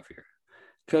handcuff here?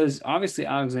 Because obviously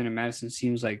Alexander Madison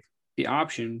seems like the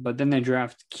option, but then they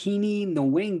draft Keene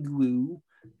Nwangwu.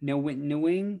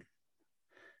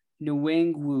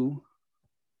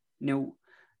 No,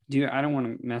 dude, I don't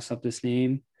want to mess up this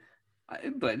name.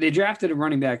 But they drafted a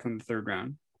running back in the 3rd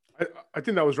round. I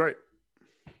think that was right.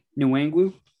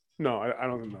 Nwangwu? No, I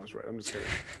don't think that was right. I'm just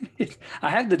kidding. I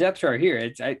have the depth chart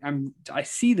here. I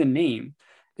see the name.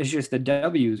 It's just the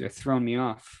W's are throwing me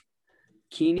off.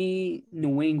 Keene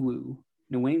Nwangwu.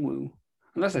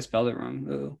 Unless I spelled it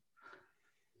wrong.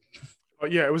 Oh,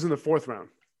 yeah, it was in the 4th round.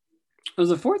 It was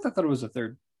the 4th? I thought it was the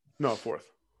 3rd. No, 4th.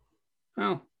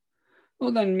 Oh.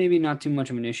 Well, then maybe not too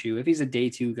much of an issue. If he's a day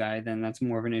 2 guy, then that's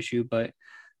more of an issue. But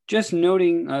just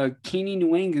noting Keene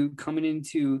Nwangwu coming in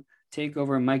to take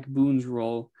over Mike Boone's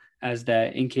role as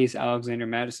that in case Alexander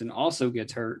Madison also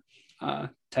gets hurt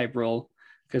type role,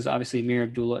 because obviously Amir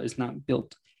Abdullah is not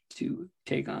built to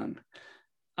take on.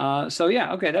 So,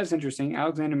 yeah, okay, that's interesting.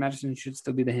 Alexander Madison should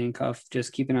still be the handcuff.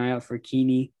 Just keep an eye out for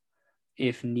Keene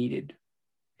if needed,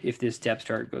 if this depth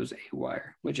chart goes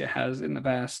haywire, which it has in the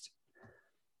past.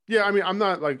 Yeah, I mean, I'm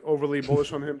not like overly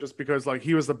bullish on him just because like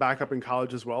he was the backup in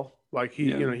college as well. Like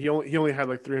he only had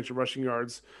like 300 rushing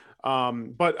yards.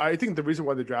 But I think the reason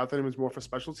why they drafted him is more for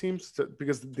special teams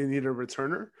because they needed a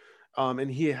returner. And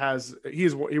he was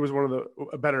one of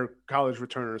the better college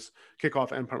returners,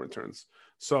 kickoff and punt returns.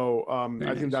 So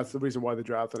I think that's the reason why they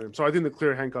drafted him. So I think the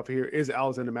clear handcuff here is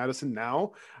Alexander Madison.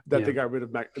 Now that they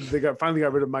finally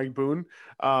got rid of Mike Boone,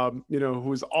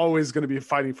 who's always going to be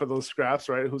fighting for those scraps,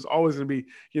 right? Who's always going to be,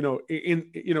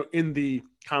 in the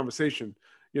conversation,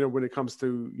 when it comes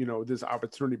to, this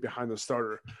opportunity behind the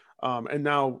starter. And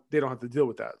now they don't have to deal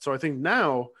with that. So I think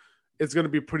now it's going to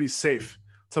be pretty safe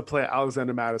to play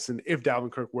Alexander Madison if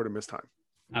Dalvin Cook were to miss time.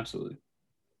 Absolutely.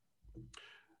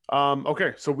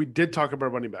 Okay, so we did talk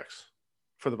about running backs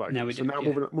for the Vikings.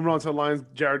 Moving on to the Lions,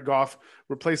 Jared Goff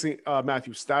replacing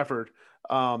Matthew Stafford.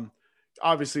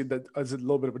 Obviously, that is a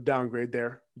little bit of a downgrade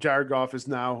there. Jared Goff is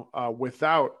now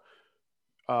without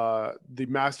the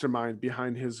mastermind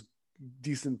behind his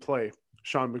decent play,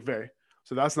 Sean McVay.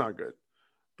 So that's not good.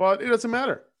 But it doesn't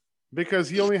matter because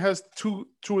he only has two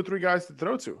or three guys to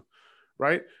throw to,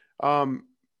 right?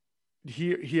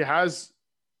 He has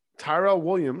Tyrell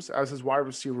Williams as his wide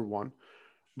receiver 1,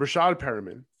 Rashad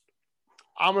Perriman,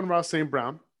 Amon-Ra St.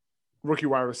 Brown, rookie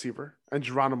wide receiver, and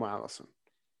Geronimo Allison,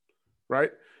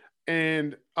 right?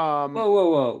 And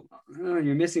whoa. Oh,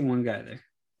 you're missing one guy there.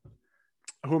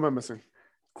 Who am I missing?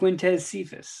 Quintez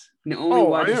Cephas, the only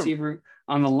wide receiver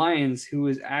on the Lions who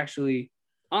was actually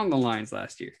on the Lions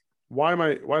last year. Why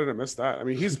did I miss that? I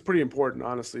mean, he's pretty important,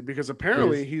 honestly, because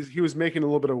apparently he was making a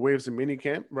little bit of waves in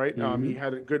minicamp, right? Mm-hmm. He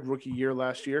had a good rookie year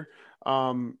last year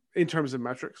in terms of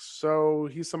metrics. So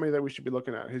he's somebody that we should be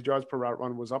looking at. His yards per route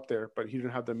run was up there, but he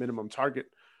didn't have the minimum target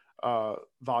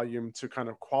volume to kind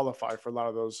of qualify for a lot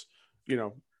of those,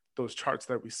 those charts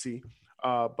that we see.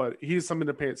 But he's someone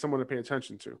to pay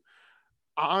attention to.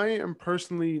 I am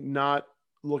personally not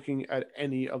looking at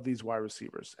any of these wide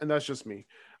receivers, and that's just me.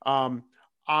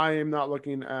 I am not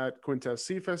looking at Quintez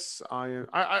Cephas.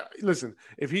 I listen,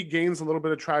 if he gains a little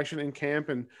bit of traction in camp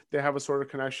and they have a sort of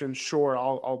connection, sure,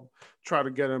 I'll try to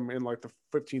get him in like the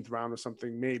 15th round or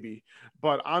something, maybe.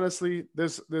 But honestly,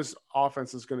 this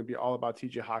offense is going to be all about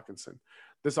TJ Hawkinson.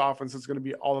 This offense is going to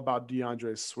be all about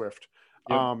DeAndre Swift.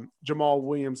 Yep. Jamal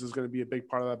Williams is going to be a big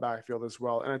part of that backfield as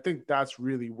well. And I think that's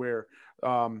really where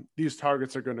these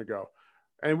targets are going to go.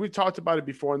 And we talked about it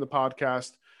before in the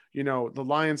podcast. The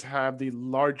Lions have the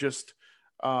largest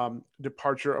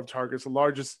departure of targets, the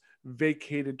largest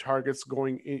vacated targets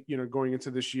going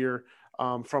into this year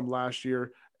from last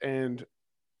year. And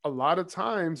a lot of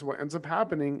times what ends up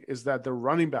happening is that the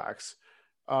running backs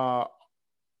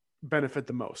benefit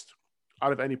the most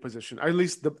out of any position. At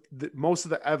least the most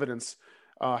of the evidence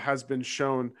has been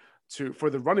shown for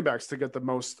the running backs to get the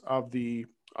most of the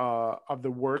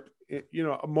work,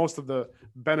 most of the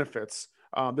benefits.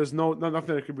 There's nothing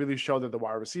that could really show that the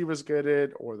wide receivers get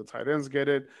it or the tight ends get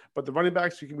it, but the running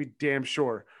backs, you can be damn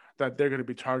sure that they're going to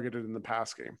be targeted in the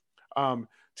pass game.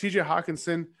 TJ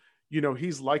Hawkinson,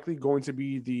 he's likely going to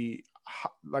be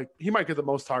he might get the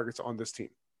most targets on this team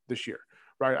this year,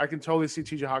 right? I can totally see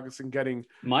TJ Hawkinson getting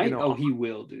he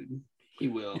will, dude. He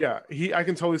will. Yeah, I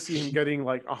can totally see him getting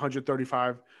like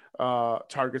 135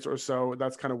 targets or so.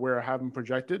 That's kind of where I have him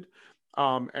projected.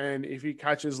 And if he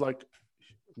catches like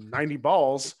 90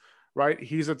 balls, right,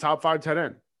 he's a top 5 tight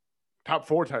end, top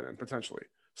 4 tight end potentially.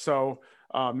 So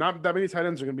not that many tight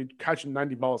ends are going to be catching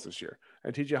 90 balls this year.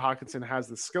 And TJ Hawkinson has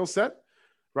the skill set,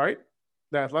 right,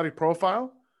 the athletic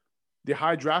profile, the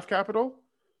high draft capital,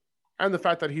 and the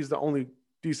fact that he's the only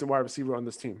decent wide receiver on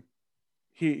this team.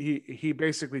 He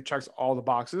basically checks all the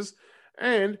boxes,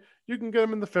 and you can get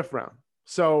him in the 5th round.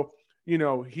 So,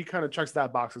 he kind of checks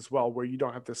that box as well, where you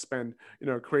don't have to spend,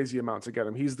 crazy amounts to get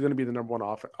him. He's going to be the number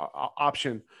 1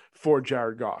 option for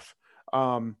Jared Goff.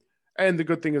 And the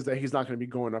good thing is that he's not going to be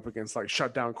going up against like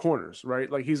shutdown corners, right?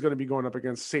 Like he's going to be going up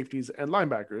against safeties and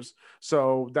linebackers.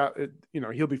 So that,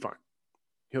 he'll be fine.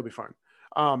 He'll be fine.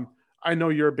 I know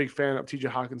you're a big fan of TJ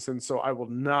Hawkinson, so I will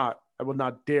not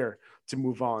dare to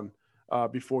move on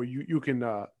before you can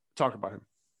talk about him.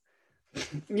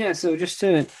 Yeah, so just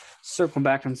to circle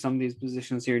back on some of these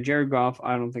positions here, Jared Goff,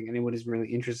 I don't think anyone is really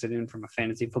interested in from a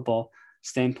fantasy football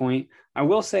standpoint. I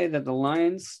will say that the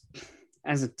Lions,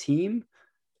 as a team,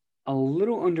 a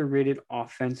little underrated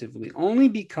offensively, only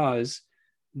because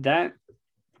that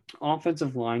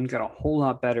offensive line got a whole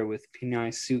lot better with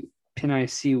Penei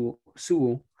Sewell.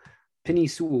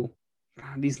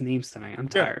 God, these names tonight. I'm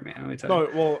tired, man. Let me tell you.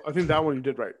 Well, I think that one you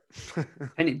did right.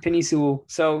 Penei Sewell.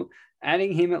 So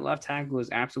adding him at left tackle is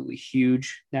absolutely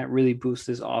huge. That really boosts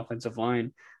this offensive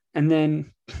line. And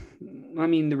then, I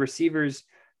mean, the receivers,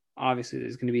 obviously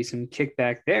there's going to be some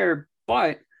kickback there.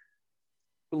 But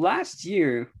last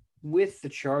year with the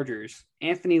Chargers,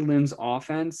 Anthony Lynn's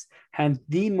offense had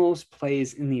the most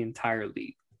plays in the entire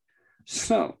league.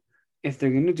 So if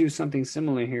they're going to do something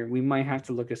similar here, we might have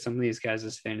to look at some of these guys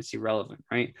as fantasy relevant,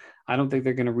 right? I don't think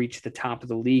they're going to reach the top of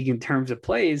the league in terms of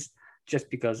plays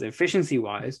just because efficiency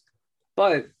wise.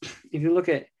 But if you look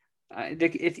at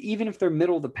even if they're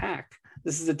middle of the pack,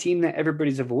 this is a team that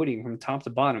everybody's avoiding from top to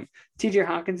bottom. TJ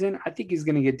Hawkinson, I think he's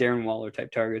going to get Darren Waller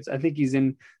type targets. I think he's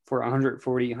in for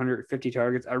 140, 150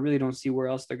 targets. I really don't see where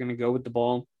else they're going to go with the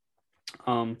ball.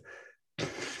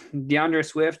 DeAndre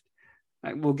Swift,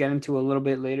 we'll get into a little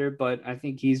bit later, but I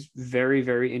think he's very,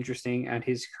 very interesting at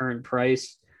his current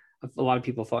price. A lot of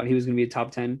people thought he was going to be a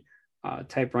top 10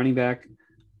 type running back.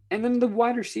 And then the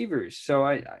wide receivers. So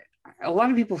a lot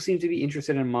of people seem to be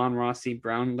interested in Amon-Ra St.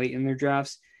 Brown late in their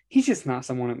drafts. He's just not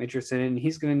someone I'm interested in.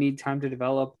 He's going to need time to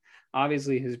develop.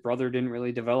 Obviously, his brother didn't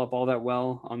really develop all that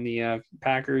well on the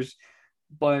Packers.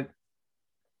 And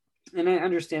I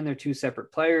understand they're 2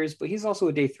 separate players, but he's also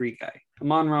a day 3 guy.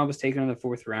 Amon-Ra was taken in the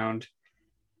 4th round.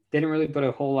 They didn't really put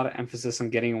a whole lot of emphasis on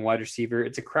getting a wide receiver.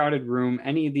 It's a crowded room.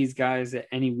 Any of these guys at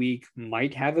any week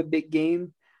might have a big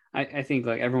game. I think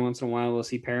like every once in a while we'll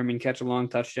see Perriman catch a long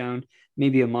touchdown.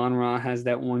 Maybe Amon-Ra has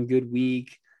that one good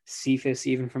week. Cephas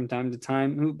even from time to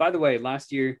time, who, by the way,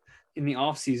 last year in the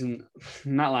offseason,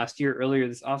 earlier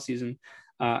this offseason,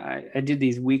 I did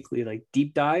these weekly like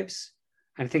deep dives.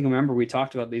 I think I remember we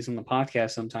talked about these on the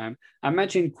podcast sometime. I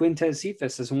mentioned Quintez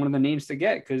Cephas as one of the names to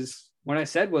get because what I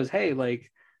said was, hey, like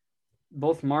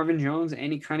both Marvin Jones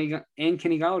and Kenny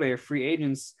Golladay are free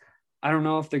agents. I don't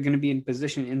know if they're going to be in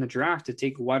position in the draft to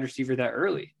take a wide receiver that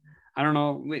early. I don't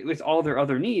know with all their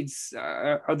other needs,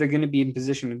 are they going to be in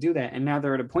position to do that? And now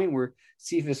they're at a point where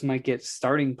Cephas might get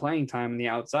starting playing time on the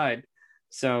outside.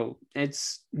 So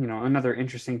it's, another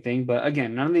interesting thing. But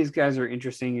again, none of these guys are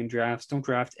interesting in drafts. Don't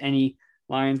draft any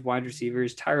Lions wide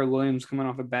receivers. Tyler Williams coming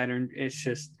off a batter.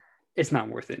 It's not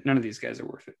worth it. None of these guys are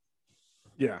worth it.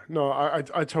 Yeah, no,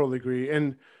 I totally agree.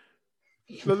 And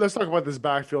let's talk about this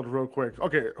backfield real quick.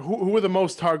 Okay, who are the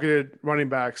most targeted running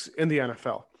backs in the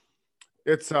NFL?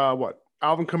 It's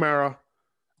Alvin Kamara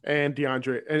and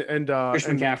DeAndre and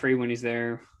Christian McCaffrey when he's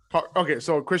there. Okay,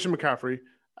 so Christian McCaffrey,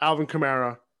 Alvin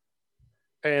Kamara,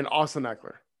 and Austin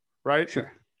Eckler, right?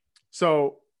 Sure.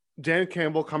 So Dan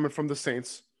Campbell coming from the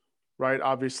Saints, right?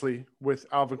 Obviously, with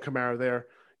Alvin Kamara there,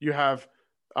 you have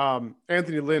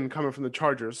Anthony Lynn coming from the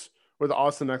Chargers with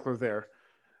Austin Eckler there.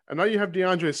 And now you have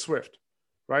DeAndre Swift,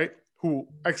 right, who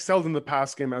excelled in the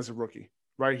pass game as a rookie,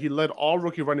 right? He led all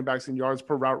rookie running backs in yards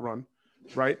per route run,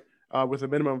 right, with a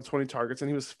minimum of 20 targets. And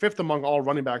he was fifth among all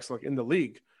running backs like in the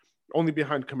league, only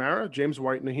behind Kamara, James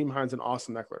White, Naheem Hines, and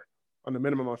Austin Eckler on a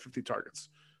minimum of 50 targets.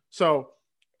 So,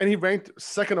 and he ranked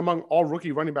second among all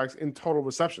rookie running backs in total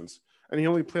receptions. And he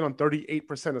only played on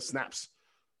 38% of snaps,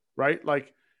 right?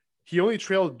 Like, he only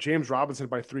trailed James Robinson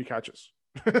by 3 catches.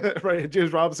 Right,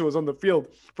 James Robinson was on the field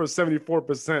for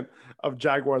 74% of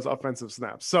Jaguars' offensive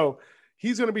snaps. So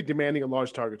he's going to be demanding a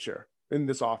large target share in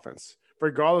this offense,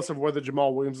 regardless of whether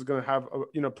Jamal Williams is going to have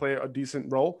play a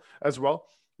decent role as well.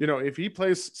 If he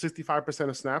plays 65%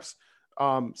 of snaps,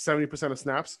 70% of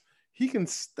snaps, he can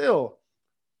still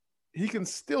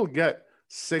get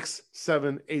 6,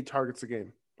 7, 8 targets a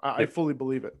game. I fully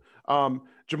believe it.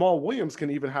 Jamal Williams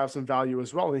can even have some value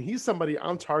as well, and he's somebody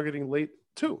I'm targeting late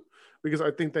too, because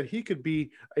I think that he could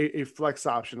be a flex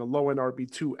option, a low-end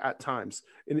RB2 at times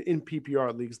in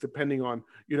PPR leagues, depending on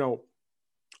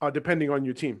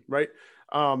your team, right?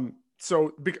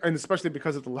 So, and especially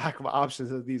because of the lack of options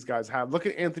that these guys have. Look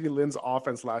at Anthony Lynn's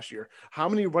offense last year. How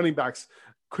many running backs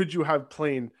could you have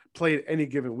played any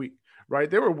given week, right?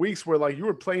 There were weeks where like you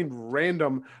were playing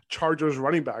random Chargers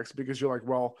running backs because you're like,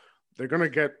 well, they're going to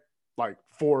get like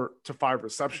 4 to 5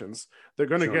 receptions. They're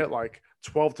going to get like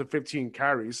 12 to 15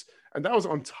 carries. And that was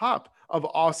on top of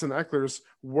Austin Eckler's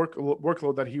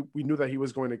workload that we knew that he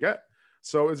was going to get.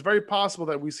 So it's very possible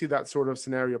that we see that sort of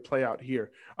scenario play out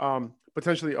here.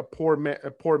 Potentially a poor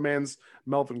man's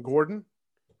Melvin Gordon,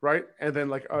 right? And then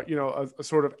like, a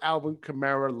sort of Alvin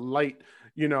Kamara light,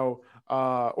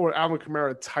 or Alvin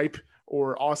Kamara type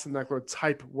or Austin Eckler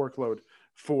type workload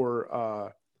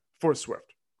for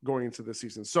Swift going into the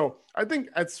season. So I think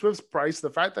at Swift's price,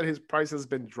 the fact that his price has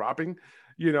been dropping,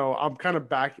 I'm kind of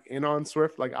back in on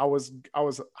Swift. Like I was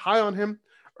high on him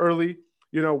early,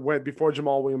 before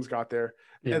Jamal Williams got there.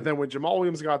 Yeah. And then when Jamal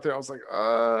Williams got there, I was like,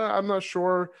 I'm not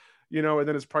sure, and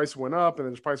then his price went up and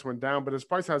then his price went down, but his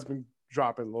price has been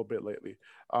dropping a little bit lately.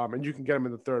 And you can get him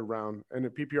in the 3rd round. And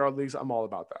in PPR leagues, I'm all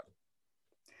about that.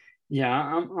 Yeah,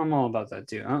 I'm all about that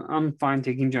too. I'm fine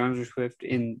taking DeAndre Swift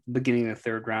in the beginning of the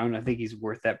 3rd round. I think he's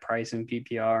worth that price in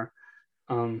PPR.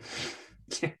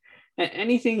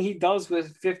 Anything he does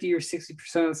with 50 or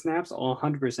 60% of the snaps, I'll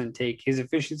 100% take. His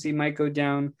efficiency might go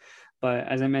down, but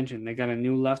as I mentioned, they got a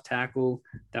new left tackle.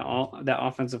 That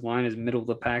offensive line is middle of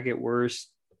the pack at worst.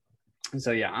 And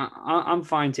so yeah, I'm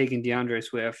fine taking DeAndre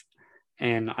Swift,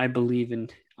 and I believe in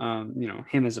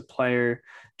him as a player.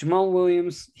 Jamal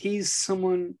Williams, he's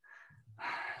someone.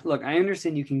 Look, I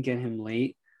understand you can get him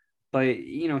late, but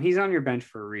he's on your bench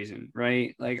for a reason,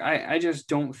 right? Like I just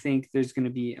don't think there's going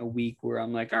to be a week where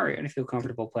I'm like, all right, I feel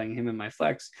comfortable playing him in my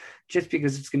flex, just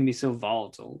because it's going to be so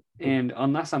volatile. And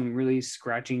unless I'm really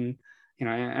scratching,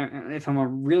 if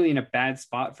I'm really in a bad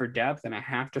spot for depth and I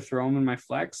have to throw him in my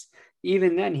flex,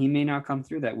 even then he may not come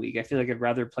through that week. I feel like I'd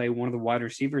rather play one of the wide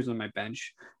receivers on my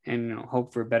bench and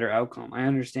hope for a better outcome. I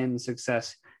understand the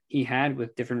success he had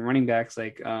with different running backs,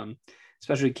 like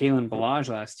especially Kalen Ballage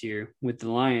last year with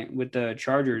the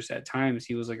Chargers. At times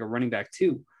he was like a running back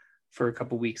 2 for a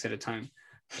couple weeks at a time.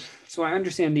 So I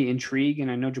understand the intrigue, and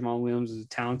I know Jamal Williams is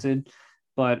talented,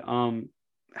 but I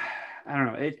don't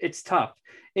know. It's tough.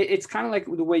 It's kind of like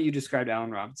the way you described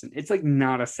Allen Robinson. It's like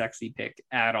not a sexy pick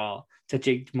at all to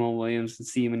take Jamal Williams and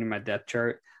see him in my depth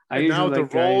chart. And now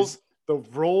the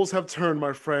roles have turned,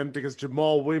 my friend, because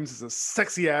Jamal Williams is a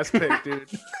sexy ass pick, dude.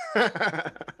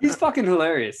 He's fucking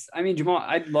hilarious. I mean,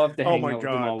 I'd love to hang out with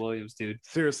Jamal Williams, dude.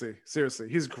 Seriously.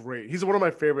 He's great. He's one of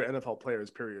my favorite NFL players,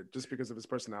 period, just because of his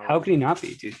personality. How could he not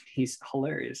be, dude? He's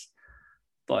hilarious.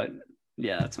 But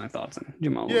yeah, that's my thoughts on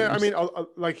Jamal Williams. Yeah, I mean,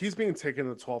 like he's being taken in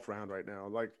the 12th round right now.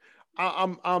 Like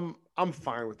I'm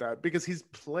fine with that because he's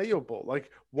playable. Like,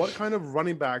 what kind of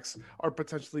running backs are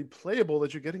potentially playable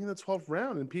that you're getting in the 12th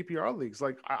round in PPR leagues?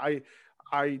 Like, I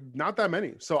not that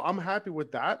many. So I'm happy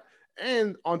with that.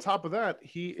 And on top of that,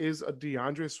 he is a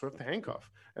DeAndre Swift handcuff.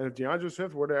 And if DeAndre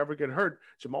Swift were to ever get hurt,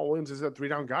 Jamal Williams is a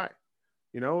 3-down guy.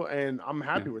 And I'm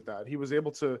happy with that. He was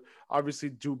able to obviously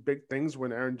do big things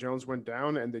when Aaron Jones went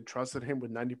down, and they trusted him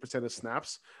with 90% of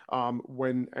snaps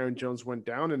when Aaron Jones went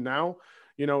down. And now,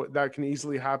 that can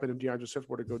easily happen if DeAndre Swift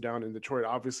were to go down in Detroit.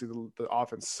 Obviously, the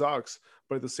offense sucks,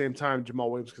 but at the same time,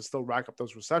 Jamal Williams can still rack up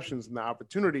those receptions and the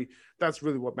opportunity. That's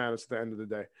really what matters at the end of the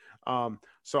day.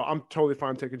 So I'm totally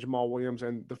fine taking Jamal Williams.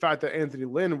 And the fact that Anthony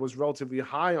Lynn was relatively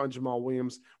high on Jamal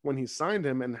Williams when he signed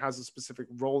him and has a specific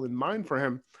role in mind for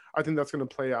him, I think that's going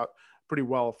to play out pretty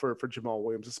well for Jamal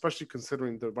Williams, especially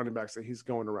considering the running backs that he's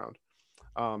going around.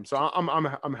 So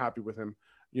I'm happy with him,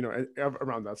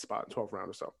 around that spot, 12th round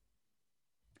or so.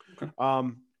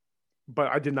 Okay. But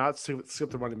I did not skip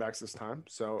the running backs this time.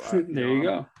 So there you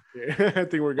go. Yeah, I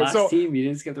think we're good. Last team, you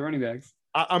didn't skip the running backs.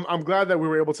 I'm glad that we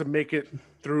were able to make it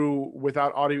through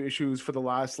without audio issues for the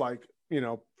last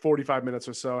 45 minutes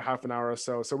or so, half an hour or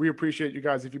so. So we appreciate you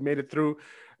guys. If you made it through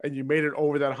and you made it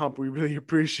over that hump, we really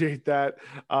appreciate that.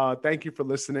 Thank you for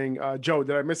listening. Joe,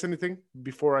 did I miss anything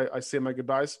before I say my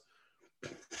goodbyes?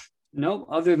 Nope.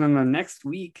 Other than the next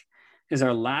week is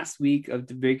our last week of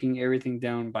breaking everything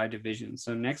down by division.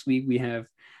 So next week we have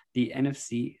the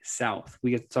NFC South.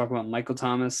 We get to talk about Michael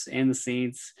Thomas and the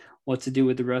Saints, what to do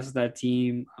with the rest of that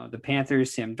team. The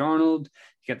Panthers, Sam Darnold.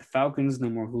 You got the Falcons, no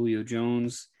more Julio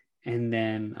Jones, and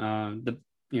then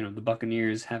the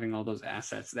Buccaneers having all those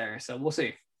assets there. So we'll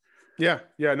see. Yeah,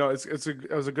 no, it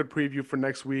was a good preview for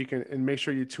next week, and make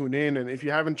sure you tune in. And if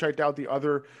you haven't checked out the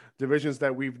other divisions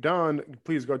that we've done,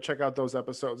 please go check out those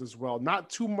episodes as well. Not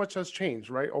too much has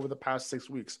changed, right, over the past 6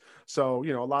 weeks. So,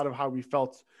 a lot of how we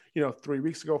felt, 3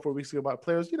 weeks ago, 4 weeks ago about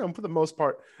players, for the most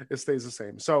part, it stays the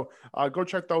same. So go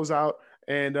check those out,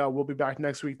 and we'll be back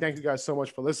next week. Thank you guys so much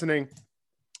for listening.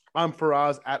 I'm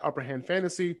Faraz at Upper Hand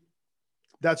Fantasy.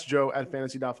 That's Joe at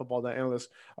fantasy.football.analyst.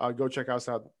 Go check us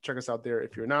out there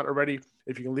if you're not already.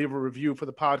 If you can leave a review for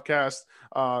the podcast,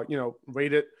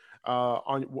 rate it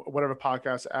on whatever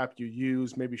podcast app you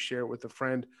use. Maybe share it with a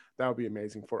friend. That would be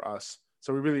amazing for us.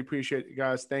 So we really appreciate you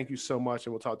guys. Thank you so much,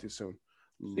 and we'll talk to you soon.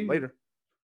 Later.